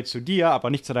wäre treu zu dir, aber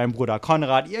nicht zu deinem Bruder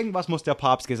Konrad. Irgendwas muss der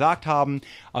Papst gesagt haben.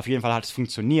 Auf jeden Fall hat es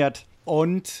funktioniert.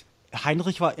 Und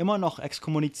Heinrich war immer noch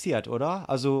exkommuniziert, oder?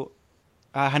 Also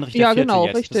Heinrich IV. Genau,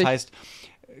 jetzt. richtig. Das heißt,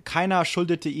 keiner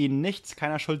schuldete ihnen nichts,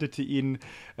 keiner schuldete ihnen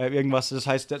irgendwas. Das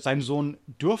heißt, sein Sohn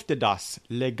durfte das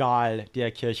legal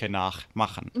der Kirche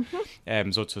nachmachen,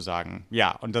 sozusagen.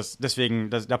 Ja, und deswegen,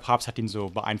 der Papst hat ihn so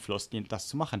beeinflusst, das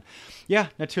zu machen. Ja,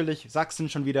 natürlich, Sachsen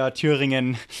schon wieder,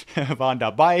 Thüringen waren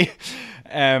dabei.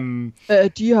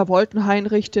 Die wollten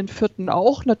Heinrich IV.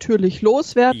 Auch natürlich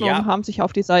loswerden und haben sich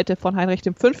auf die Seite von Heinrich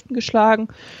V. geschlagen.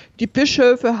 Die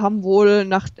Bischöfe haben wohl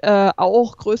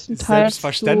auch größtenteils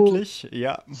selbstverständlich,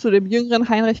 zu dem jüngeren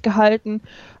Heinrich gehalten.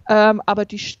 Aber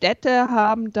die Städte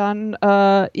haben dann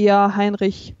eher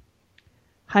Heinrich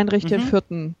IV.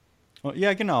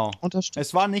 Ja, genau. unterstützt.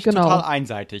 Es war nicht total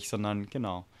einseitig, sondern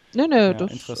genau. Nee, Ja,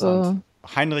 das interessant.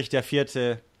 Heinrich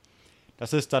IV.,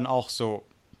 das ist dann auch so.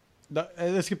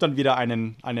 Es gibt dann wieder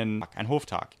einen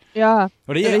Hoftag. Ja,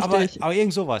 Oder richtig. aber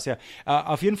irgend sowas, ja.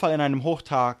 Auf jeden Fall in einem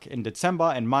Hochtag im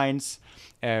Dezember in Mainz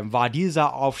war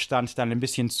dieser Aufstand dann ein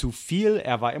bisschen zu viel.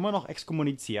 Er war immer noch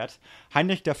exkommuniziert.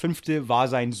 Heinrich V. war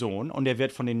sein Sohn und er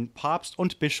wird von den Papst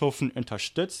und Bischöfen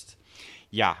unterstützt.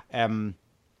 Ja,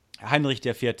 Heinrich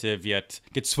IV. wird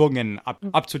gezwungen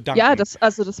abzudanken. Ja, das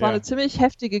war eine ziemlich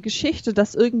heftige Geschichte,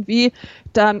 dass irgendwie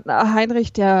dann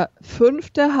Heinrich V.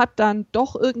 hat dann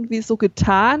doch irgendwie so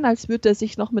getan, als würde er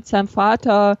sich noch mit seinem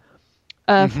Vater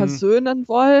versöhnen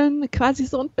wollen. Quasi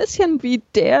so ein bisschen wie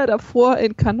der davor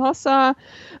in Canossa.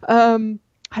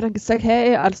 Hat dann gesagt,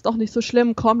 hey, alles doch nicht so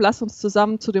schlimm, komm, lass uns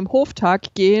zusammen zu dem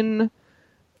Hoftag gehen.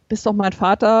 Bist doch mein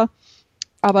Vater.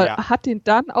 Aber hat ihn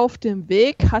dann auf dem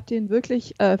Weg,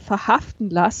 wirklich verhaften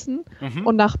lassen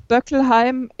und nach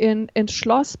Böckelheim ins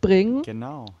Schloss bringen.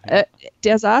 Genau.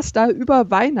 Der saß da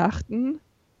über Weihnachten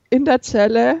in der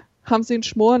Zelle, haben sie ihn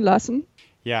schmoren lassen.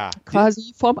 Ja.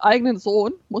 Quasi vom eigenen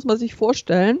Sohn, muss man sich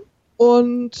vorstellen.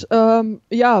 Und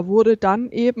wurde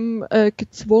dann eben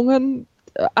gezwungen,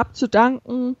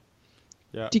 abzudanken,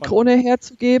 die Krone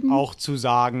herzugeben. Auch zu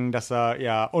sagen, dass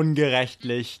er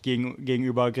ungerechtlich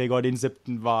gegenüber Gregor VII.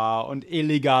 War und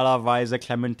illegalerweise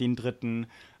Clement III.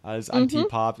 Als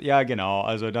Antipapst. Ja, genau.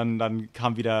 Also dann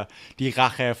kam wieder die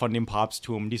Rache von dem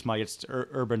Papsttum. Diesmal jetzt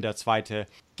Urban II.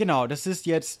 Genau, das ist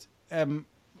jetzt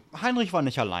Heinrich war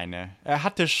nicht alleine. Er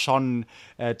hatte schon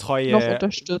treue... Noch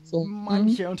Unterstützung.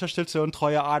 Manche Unterstützer und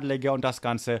treue Adlige und das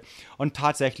Ganze. Und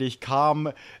tatsächlich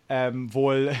kamen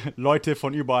wohl Leute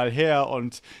von überall her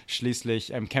und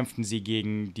schließlich kämpften sie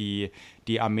gegen die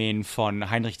Armeen von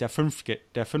Heinrich V.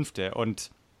 Und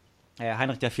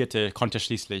Heinrich IV. Konnte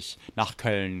schließlich nach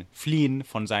Köln fliehen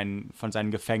von seinem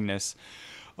Gefängnis.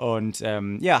 Und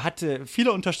hatte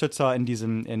viele Unterstützer in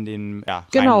dem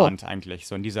Rheinland eigentlich,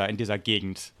 so in dieser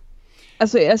Gegend.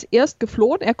 Also er ist erst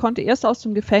geflohen, er konnte erst aus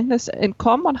dem Gefängnis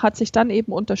entkommen und hat sich dann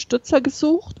eben Unterstützer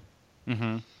gesucht.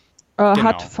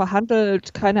 Hat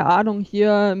verhandelt, keine Ahnung,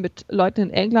 hier mit Leuten in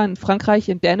England, in Frankreich,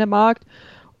 in Dänemark,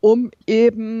 um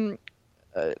eben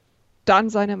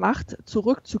dann seine Macht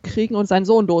zurückzukriegen und seinen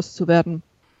Sohn loszuwerden.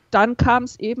 Dann kam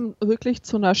es eben wirklich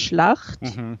zu einer Schlacht.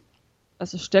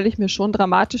 Also stelle ich mir schon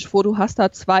dramatisch vor, du hast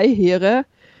da zwei Heere,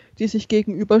 die sich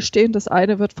gegenüberstehen. Das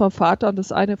eine wird vom Vater und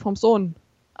das eine vom Sohn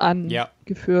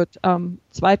angeführt, am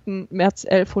 2. März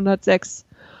 1106.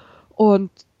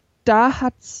 Und da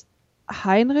hat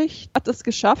Heinrich es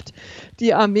geschafft,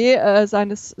 die Armee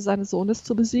seines Sohnes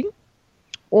zu besiegen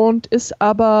und ist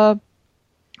aber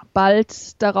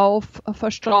bald darauf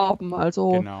verstorben.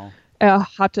 Also er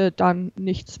hatte dann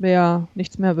nichts mehr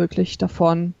wirklich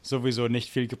davon. Sowieso nicht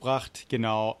viel gebracht,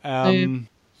 genau. Nee.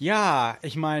 Ja,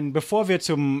 ich meine, bevor wir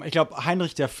ich glaube,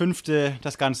 Heinrich V.,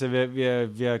 das Ganze,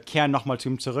 wir kehren nochmal zu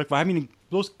ihm zurück. Wir haben ihn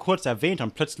bloß kurz erwähnt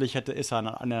und plötzlich ist er an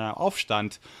einem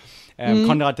Aufstand.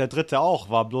 Konrad III. auch,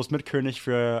 war bloß Mitkönig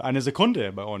für eine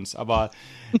Sekunde bei uns. Aber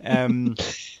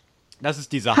das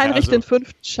ist die Sache. Heinrich V.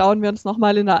 schauen wir uns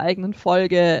nochmal in der eigenen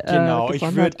Folge genau, ich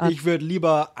an. würde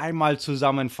lieber einmal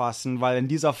zusammenfassen, weil in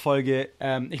dieser Folge,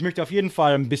 ich möchte auf jeden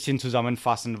Fall ein bisschen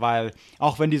zusammenfassen, weil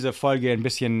auch wenn diese Folge ein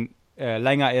bisschen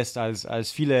länger ist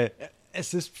als viele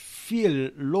es ist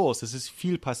viel los, es ist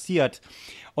viel passiert.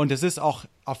 Und es ist auch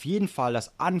auf jeden Fall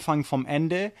das Anfang vom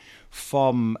Ende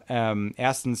vom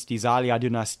erstens die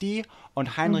Salier-Dynastie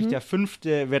und Heinrich V.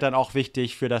 wird dann auch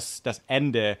wichtig für das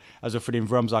Ende, also für den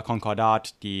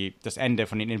Wormser-Konkordat, das Ende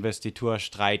von dem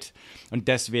Investiturstreit. Und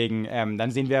deswegen,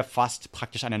 dann sehen wir fast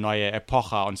praktisch eine neue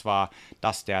Epoche, und zwar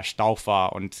das der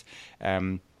Staufer. Und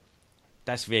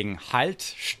deswegen Halt,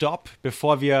 Stopp,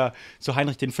 bevor wir zu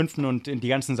Heinrich V. und die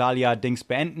ganzen Salier-Dings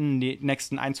beenden, die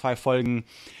nächsten 1-2 Folgen.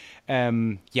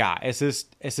 Ja,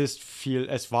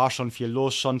 es war schon viel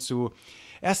los, schon zu.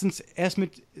 Erstens, er ist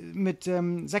mit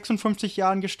 56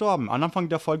 Jahren gestorben. Am Anfang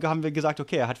der Folge haben wir gesagt,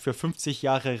 okay, er hat für 50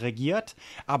 Jahre regiert,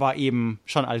 aber eben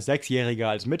schon als Sechsjähriger,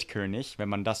 als Mitkönig, wenn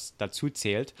man das dazu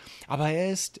zählt. Aber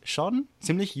er ist schon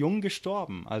ziemlich jung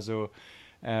gestorben. Also,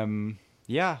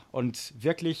 ja, und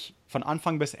wirklich von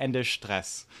Anfang bis Ende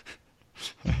Stress.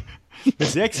 Mit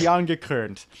 6 Jahren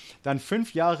gekrönt. Dann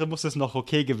 5 Jahre muss es noch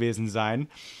okay gewesen sein,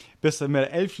 bis er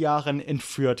mit 11 Jahren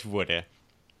entführt wurde.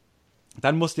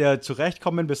 Dann musste er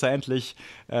zurechtkommen, bis er endlich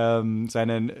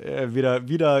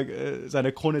wieder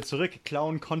seine Krone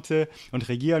zurückklauen konnte und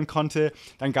regieren konnte.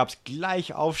 Dann gab es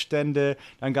gleich Aufstände,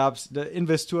 dann gab es, der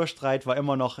Investurstreit war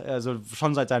immer noch, also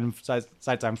schon seit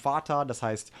seinem Vater, das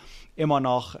heißt immer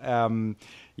noch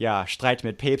Streit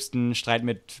mit Päpsten, Streit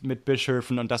mit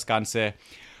Bischöfen und das Ganze.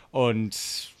 Und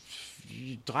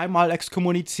 3-mal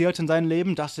exkommuniziert in seinem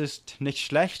Leben, das ist nicht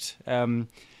schlecht.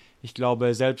 Ich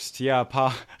glaube, selbst ein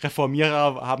paar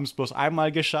Reformierer haben es bloß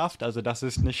einmal geschafft, also das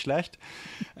ist nicht schlecht.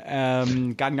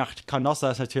 Gang nach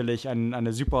Canossa ist natürlich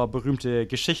eine super berühmte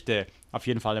Geschichte, auf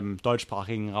jeden Fall im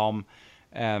deutschsprachigen Raum.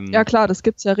 Ja klar, das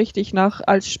gibt es ja richtig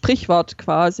als Sprichwort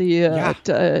quasi.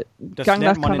 Gang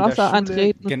nach Canossa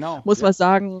antreten, genau, muss man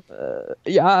sagen,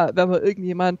 wenn man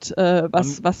irgendjemand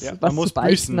was zu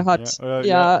beichten hat.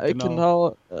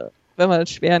 Genau. Wenn man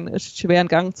einen schweren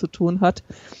Gang zu tun hat.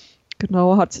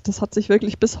 Genau, das hat sich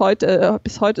wirklich bis heute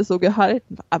so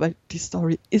gehalten. Aber die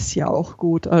Story ist ja auch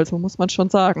gut, also muss man schon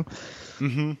sagen.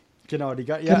 Mhm, genau,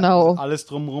 genau. Alles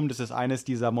drumherum, das ist eines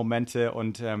dieser Momente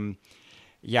und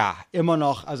immer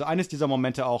noch, also eines dieser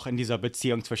Momente auch in dieser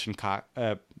Beziehung zwischen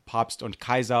Papst und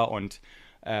Kaiser und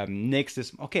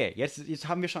okay, jetzt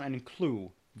haben wir schon einen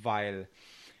Clou, weil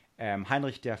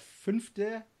Heinrich V.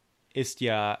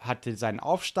 hatte seinen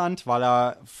Aufstand, weil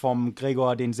er vom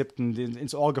Gregor den 7.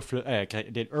 ins Ohr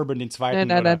den Urban den 2.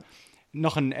 Nein.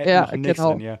 noch ein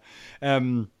genau.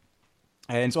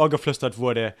 ins Ohr geflüstert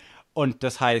wurde. Und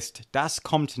das heißt, das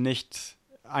kommt nicht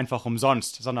einfach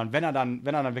umsonst, sondern wenn er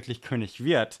dann wirklich König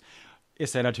wird,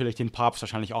 ist er natürlich dem Papst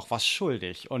wahrscheinlich auch was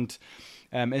schuldig. Und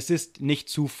es ist nicht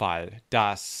Zufall,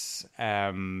 dass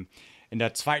in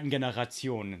der 2.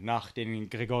 Generation nach den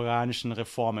gregorianischen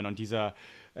Reformen und dieser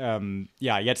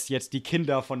jetzt die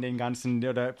Kinder von den ganzen,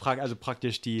 oder also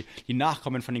praktisch die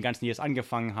Nachkommen von den ganzen, die es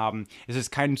angefangen haben, es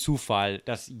ist kein Zufall,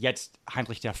 dass jetzt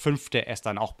Heinrich V. es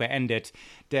dann auch beendet,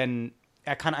 denn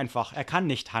er kann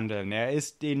nicht handeln, er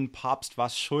ist dem Papst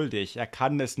was schuldig, er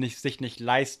kann es sich nicht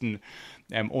leisten,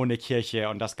 ohne Kirche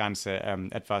und das Ganze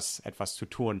etwas zu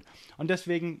tun. Und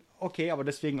deswegen,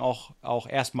 auch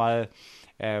erstmal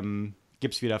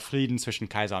gibt es wieder Frieden zwischen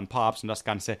Kaiser und Papst und das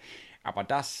Ganze. Aber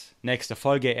das nächste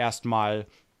Folge erstmal,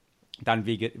 dann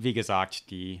wie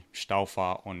gesagt die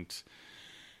Staufer und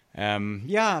ein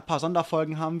paar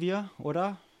Sonderfolgen haben wir,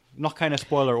 oder? Noch keine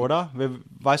Spoiler, oder?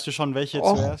 Weißt du schon, welche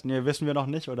zuerst? Nee, wissen wir noch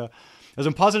nicht, oder? Also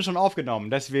ein paar sind schon aufgenommen,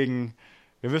 deswegen,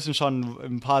 wir wissen schon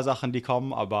ein paar Sachen, die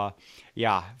kommen, aber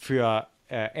ja, für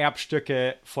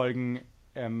Erbstücke Folgen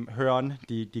hören,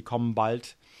 die kommen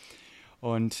bald.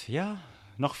 Und ja,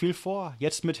 noch viel vor.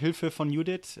 Jetzt mit Hilfe von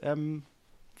Judith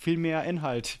viel mehr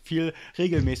Inhalt, viel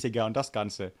regelmäßiger und das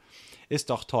Ganze. Ist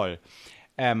doch toll.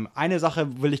 Eine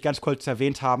Sache will ich ganz kurz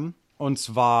erwähnt haben, und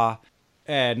zwar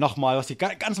nochmal, was ich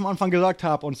ganz am Anfang gesagt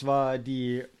habe, und zwar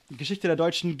die Geschichte der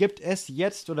Deutschen ich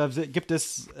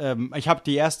habe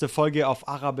die erste Folge auf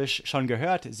Arabisch schon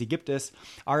gehört, sie gibt es,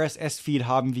 RSS-Feed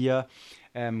haben wir,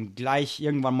 gleich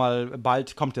irgendwann mal,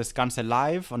 bald kommt das Ganze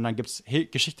live und dann gibt es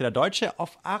Geschichte der Deutsche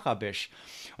auf Arabisch.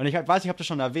 Und ich weiß, ich habe das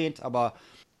schon erwähnt, aber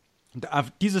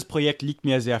dieses Projekt liegt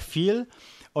mir sehr viel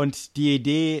und die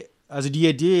Idee, ein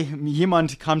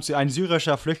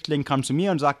syrischer Flüchtling kam zu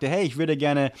mir und sagte, hey, ich würde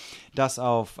gerne das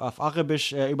auf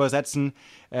Arabisch übersetzen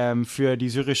für die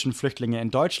syrischen Flüchtlinge in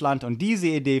Deutschland. Und diese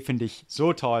Idee finde ich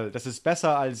so toll. Das ist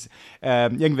besser als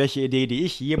irgendwelche Idee, die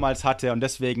ich jemals hatte. Und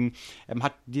deswegen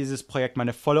hat dieses Projekt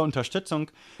meine volle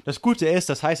Unterstützung. Das Gute ist,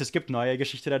 das heißt, es gibt neue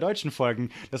Geschichte der Deutschen Folgen.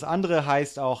 Das andere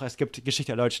heißt auch, es gibt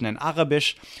Geschichte der Deutschen in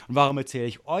Arabisch. Und warum erzähle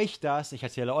ich euch das? Ich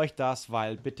erzähle euch das,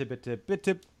 weil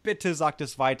bitte sagt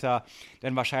es weiter.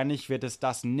 Denn wahrscheinlich wird es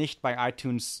das nicht bei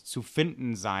iTunes zu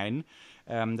finden sein.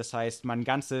 Das heißt, mein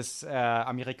ganzes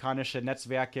amerikanische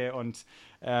Netzwerke und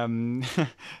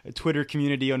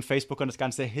Twitter-Community und Facebook und das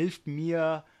Ganze hilft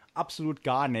mir absolut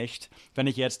gar nicht, wenn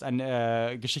ich jetzt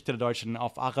eine Geschichte der Deutschen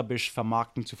auf Arabisch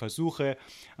vermarkten zu versuche.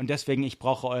 Und deswegen, ich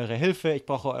brauche eure Hilfe, ich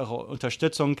brauche eure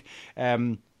Unterstützung.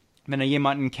 Wenn ihr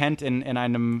jemanden kennt in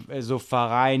einem so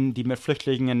Verein, die mit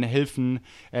Flüchtlingen Hilfen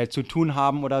zu tun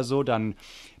haben oder so, dann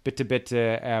bitte,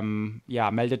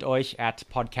 meldet euch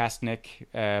 @podcastnick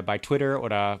bei Twitter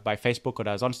oder bei Facebook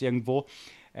oder sonst irgendwo.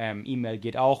 E-Mail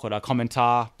geht auch oder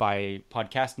Kommentar bei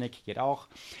Podcastnick geht auch.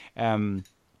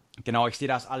 Genau, ich sehe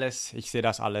das alles.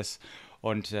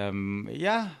 Und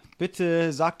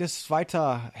bitte sagt es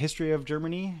weiter. History of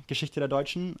Germany, Geschichte der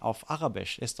Deutschen auf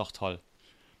Arabisch, ist doch toll.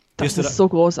 Das ist so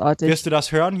großartig. Wirst du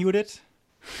das hören, Judith?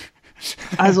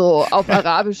 Also auf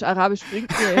Arabisch. Arabisch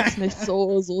bringt mir jetzt nicht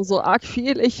so arg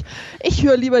viel. Ich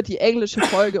höre lieber die englische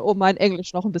Folge, um mein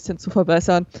Englisch noch ein bisschen zu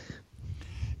verbessern.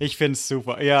 Ich finde es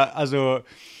super. Ja, also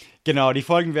genau, die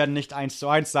Folgen werden nicht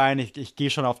 1:1 sein. Ich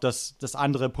gehe schon auf das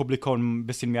andere Publikum ein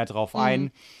bisschen mehr drauf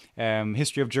ein.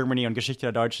 History of Germany und Geschichte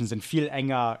der Deutschen sind viel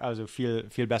enger, also viel,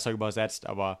 viel besser übersetzt.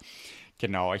 Aber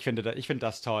genau, ich finde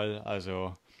das toll.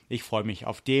 Also ich freue mich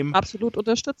auf dem. Absolut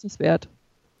unterstützenswert.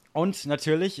 Und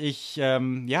natürlich, ich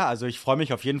freue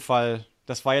mich auf jeden Fall.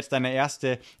 Das war jetzt deine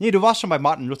erste. Nee, du warst schon bei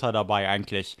Martin Luther dabei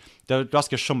eigentlich. Du hast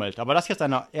geschummelt. Aber das ist jetzt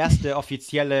deine erste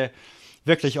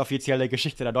wirklich offizielle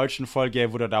Geschichte der Deutschen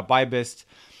Folge, wo du dabei bist.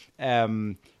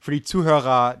 Für die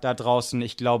Zuhörer da draußen,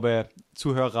 ich glaube,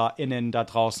 ZuhörerInnen da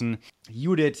draußen,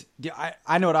 Judith, die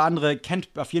eine oder andere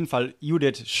kennt auf jeden Fall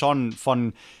Judith schon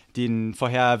von den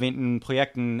vorher erwähnten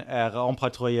Projekten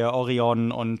Raumpatrouille,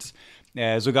 Orion und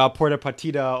sogar Puerto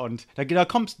Partida. Und da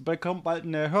kommt bald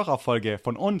eine Hörerfolge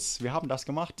von uns. Wir haben das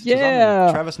gemacht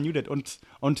zusammen. Travis und Judith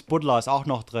und Buddler ist auch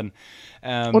noch drin.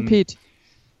 Und Pete.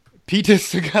 Pete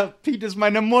ist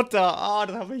meine Mutter.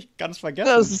 Das habe ich ganz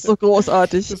vergessen. Das ist so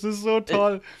großartig. Das ist so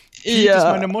toll. Pete ist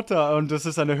meine Mutter und das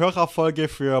ist eine Hörerfolge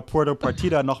für Puerto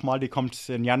Partida nochmal. Die kommt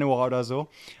im Januar oder so.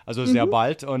 Also sehr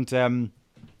bald. Und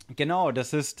genau,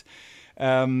 das ist,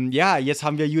 jetzt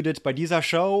haben wir Judith bei dieser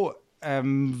Show,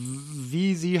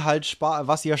 wie sie halt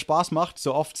was ihr Spaß macht,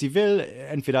 so oft sie will,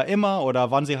 entweder immer oder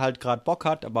wann sie halt gerade Bock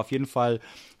hat, aber auf jeden Fall,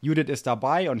 Judith ist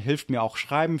dabei und hilft mir auch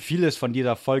schreiben. Vieles von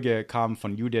dieser Folge kam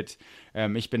von Judith.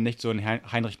 Ich bin nicht so ein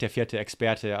Heinrich IV.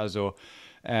 Experte, also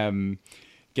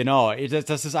genau,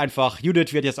 das ist einfach,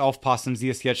 Judith wird jetzt aufpassen, sie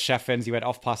ist jetzt Chefin, sie wird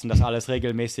aufpassen, dass alles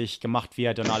regelmäßig gemacht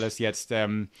wird und alles jetzt, Das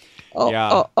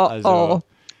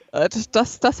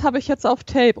habe ich jetzt auf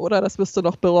Tape, oder? Das wirst du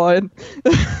noch bereuen.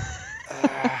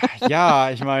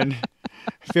 Ja, ich meine,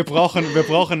 wir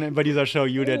brauchen bei dieser Show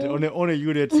Judith. Ohne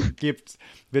Judith wird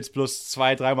es bloß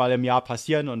 2-3 Mal im Jahr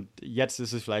passieren und jetzt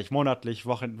ist es vielleicht monatlich,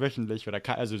 wöchentlich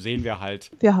also sehen wir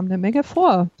halt. Wir haben eine Menge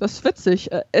vor. Das ist witzig.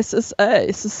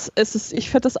 Ich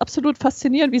finde das absolut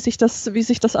faszinierend, wie sich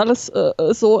das alles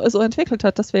so entwickelt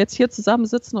hat, dass wir jetzt hier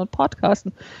zusammensitzen und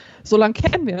podcasten. So lange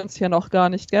kennen wir uns ja noch gar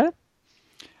nicht, gell?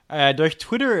 Durch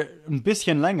Twitter ein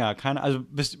bisschen länger.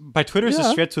 Bei Twitter ist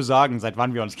es schwer zu sagen, seit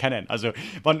wann wir uns kennen. Also,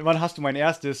 wann hast du mein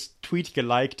erstes Tweet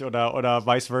geliked oder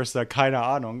vice versa? Keine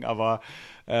Ahnung, aber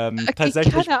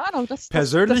tatsächlich. Keine Ahnung,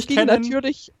 persönlich das ging kennen.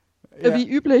 Natürlich wie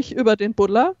üblich über den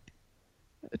Buddler.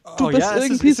 Du bist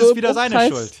irgendwie ist es wieder seine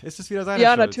Schuld? Ist es wieder seine Schuld?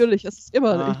 Ja, natürlich. Es ist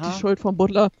immer die Schuld vom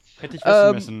Buddler. Hätte ich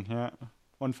wissen müssen, ja.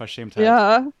 Unverschämtheit.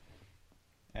 Ja.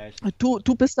 Echt.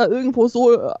 Du bist da irgendwo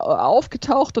so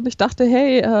aufgetaucht und ich dachte,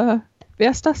 hey,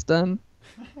 wer ist das denn?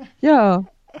 Ja,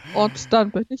 und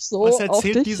dann bin ich so Was auf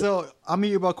erzählt dich dieser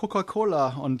Ami über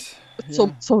Coca-Cola? Und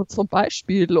zum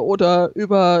Beispiel oder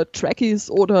über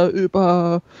Trekkies oder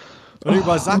über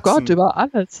Sachsen. Oh Gott, über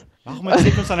alles. Warum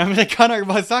erzählt uns ein Amerikaner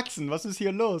über Sachsen? Was ist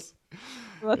hier los?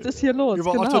 Was ist hier los?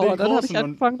 Über genau, Otto den dann habe ich Großen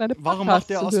angefangen, deine Podcasts warum macht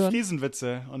der zu hören.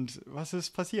 Ostfriesenwitze? Und was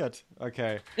ist passiert?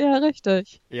 Okay. Ja,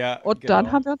 richtig. Ja, und genau.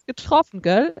 dann haben wir uns getroffen,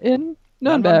 gell? In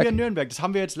Dann Nürnberg. waren wir in Nürnberg. Das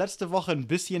haben wir jetzt letzte Woche ein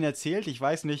bisschen erzählt. Ich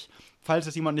weiß nicht, falls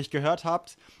es jemand nicht gehört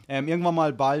habt. Irgendwann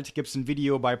mal bald gibt es ein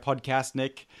Video bei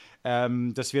Podcastnick.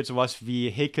 Das wird sowas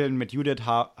wie Häkeln mit Judith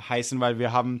heißen, weil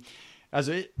wir haben,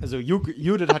 also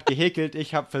Judith hat gehäkelt,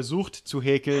 ich habe versucht zu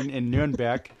häkeln in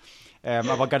Nürnberg.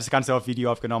 Aber das Ganze auf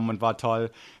Video aufgenommen und war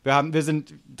toll. Wir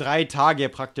sind 3 Tage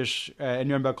praktisch in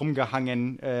Nürnberg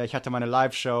rumgehangen. Ich hatte meine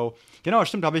Live-Show. Genau,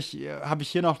 stimmt, habe ich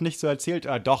hier noch nicht so erzählt.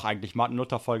 Doch, eigentlich,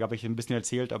 Martin-Luther-Folge habe ich ein bisschen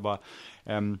erzählt, aber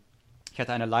ich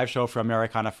hatte eine Live-Show für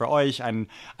Amerikaner für euch, einen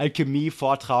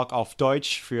Alchemie-Vortrag auf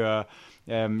Deutsch für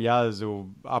so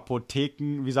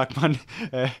Apotheken, wie sagt man,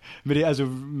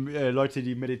 Leute,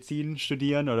 die Medizin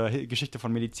studieren oder Geschichte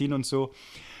von Medizin und so.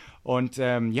 Und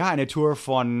eine Tour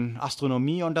von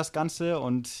Astronomie und das Ganze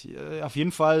und auf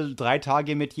jeden Fall 3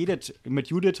 Tage mit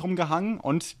Judith rumgehangen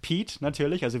und Pete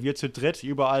natürlich, also wir zu dritt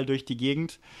überall durch die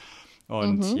Gegend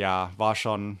und war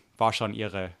schon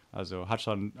irre, also hat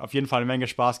schon auf jeden Fall eine Menge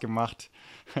Spaß gemacht.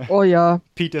 Oh ja.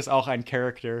 Pete ist auch ein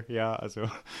Charakter, ja, also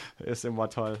ist immer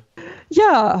toll.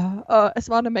 Ja, es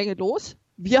war eine Menge los.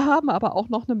 Wir haben aber auch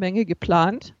noch eine Menge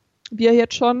geplant, wie ihr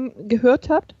jetzt schon gehört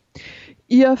habt.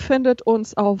 Ihr findet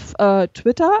uns auf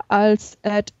Twitter als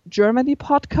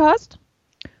 @GermanyPodcast.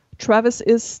 Travis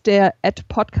ist der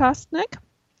 @PodcastNick.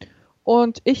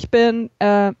 Und ich bin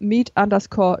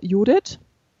meet_Judith.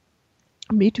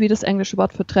 Meet wie das englische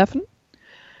Wort für Treffen.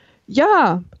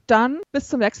 Ja, dann bis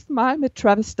zum nächsten Mal mit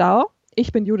Travis Dow.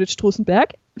 Ich bin Judith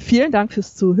Strusenberg. Vielen Dank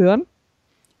fürs Zuhören.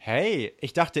 Hey,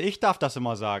 ich dachte, ich darf das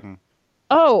immer sagen.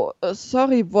 Oh,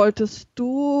 sorry, wolltest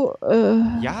du...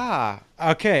 Ja,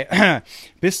 okay.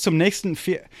 Bis zum nächsten...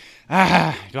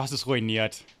 du hast es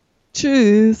ruiniert.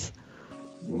 Tschüss.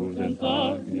 Guten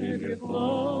Tag, liebe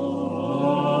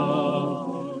Frau.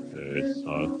 Es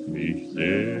hat mich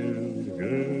sehr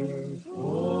gefreut.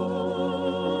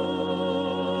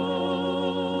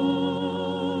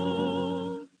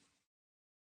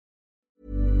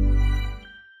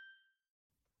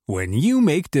 When you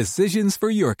make decisions for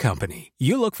your company,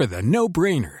 you look for the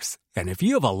no-brainers. And if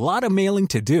you have a lot of mailing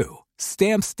to do,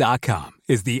 Stamps.com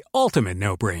is the ultimate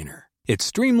no-brainer. It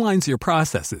streamlines your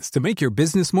processes to make your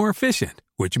business more efficient,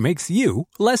 which makes you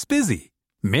less busy.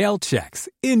 Mail checks,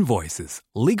 invoices,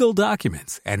 legal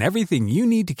documents, and everything you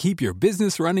need to keep your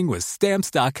business running with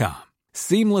Stamps.com.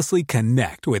 Seamlessly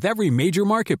connect with every major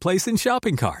marketplace and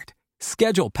shopping cart.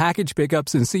 Schedule package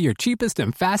pickups and see your cheapest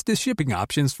and fastest shipping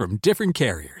options from different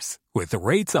carriers. With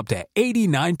rates up to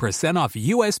 89% off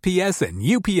USPS and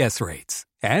UPS rates.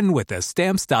 And with the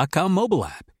Stamps.com mobile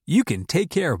app, you can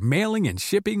take care of mailing and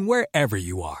shipping wherever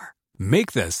you are.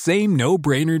 Make the same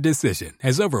no-brainer decision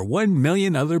as over 1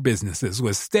 million other businesses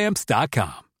with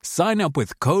Stamps.com. Sign up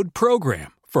with code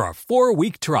PROGRAM for a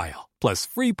 4-week trial, plus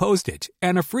free postage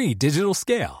and a free digital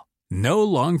scale. No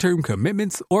long-term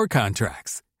commitments or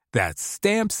contracts. That's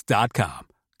Stamps.com.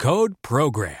 Code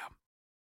PROGRAM.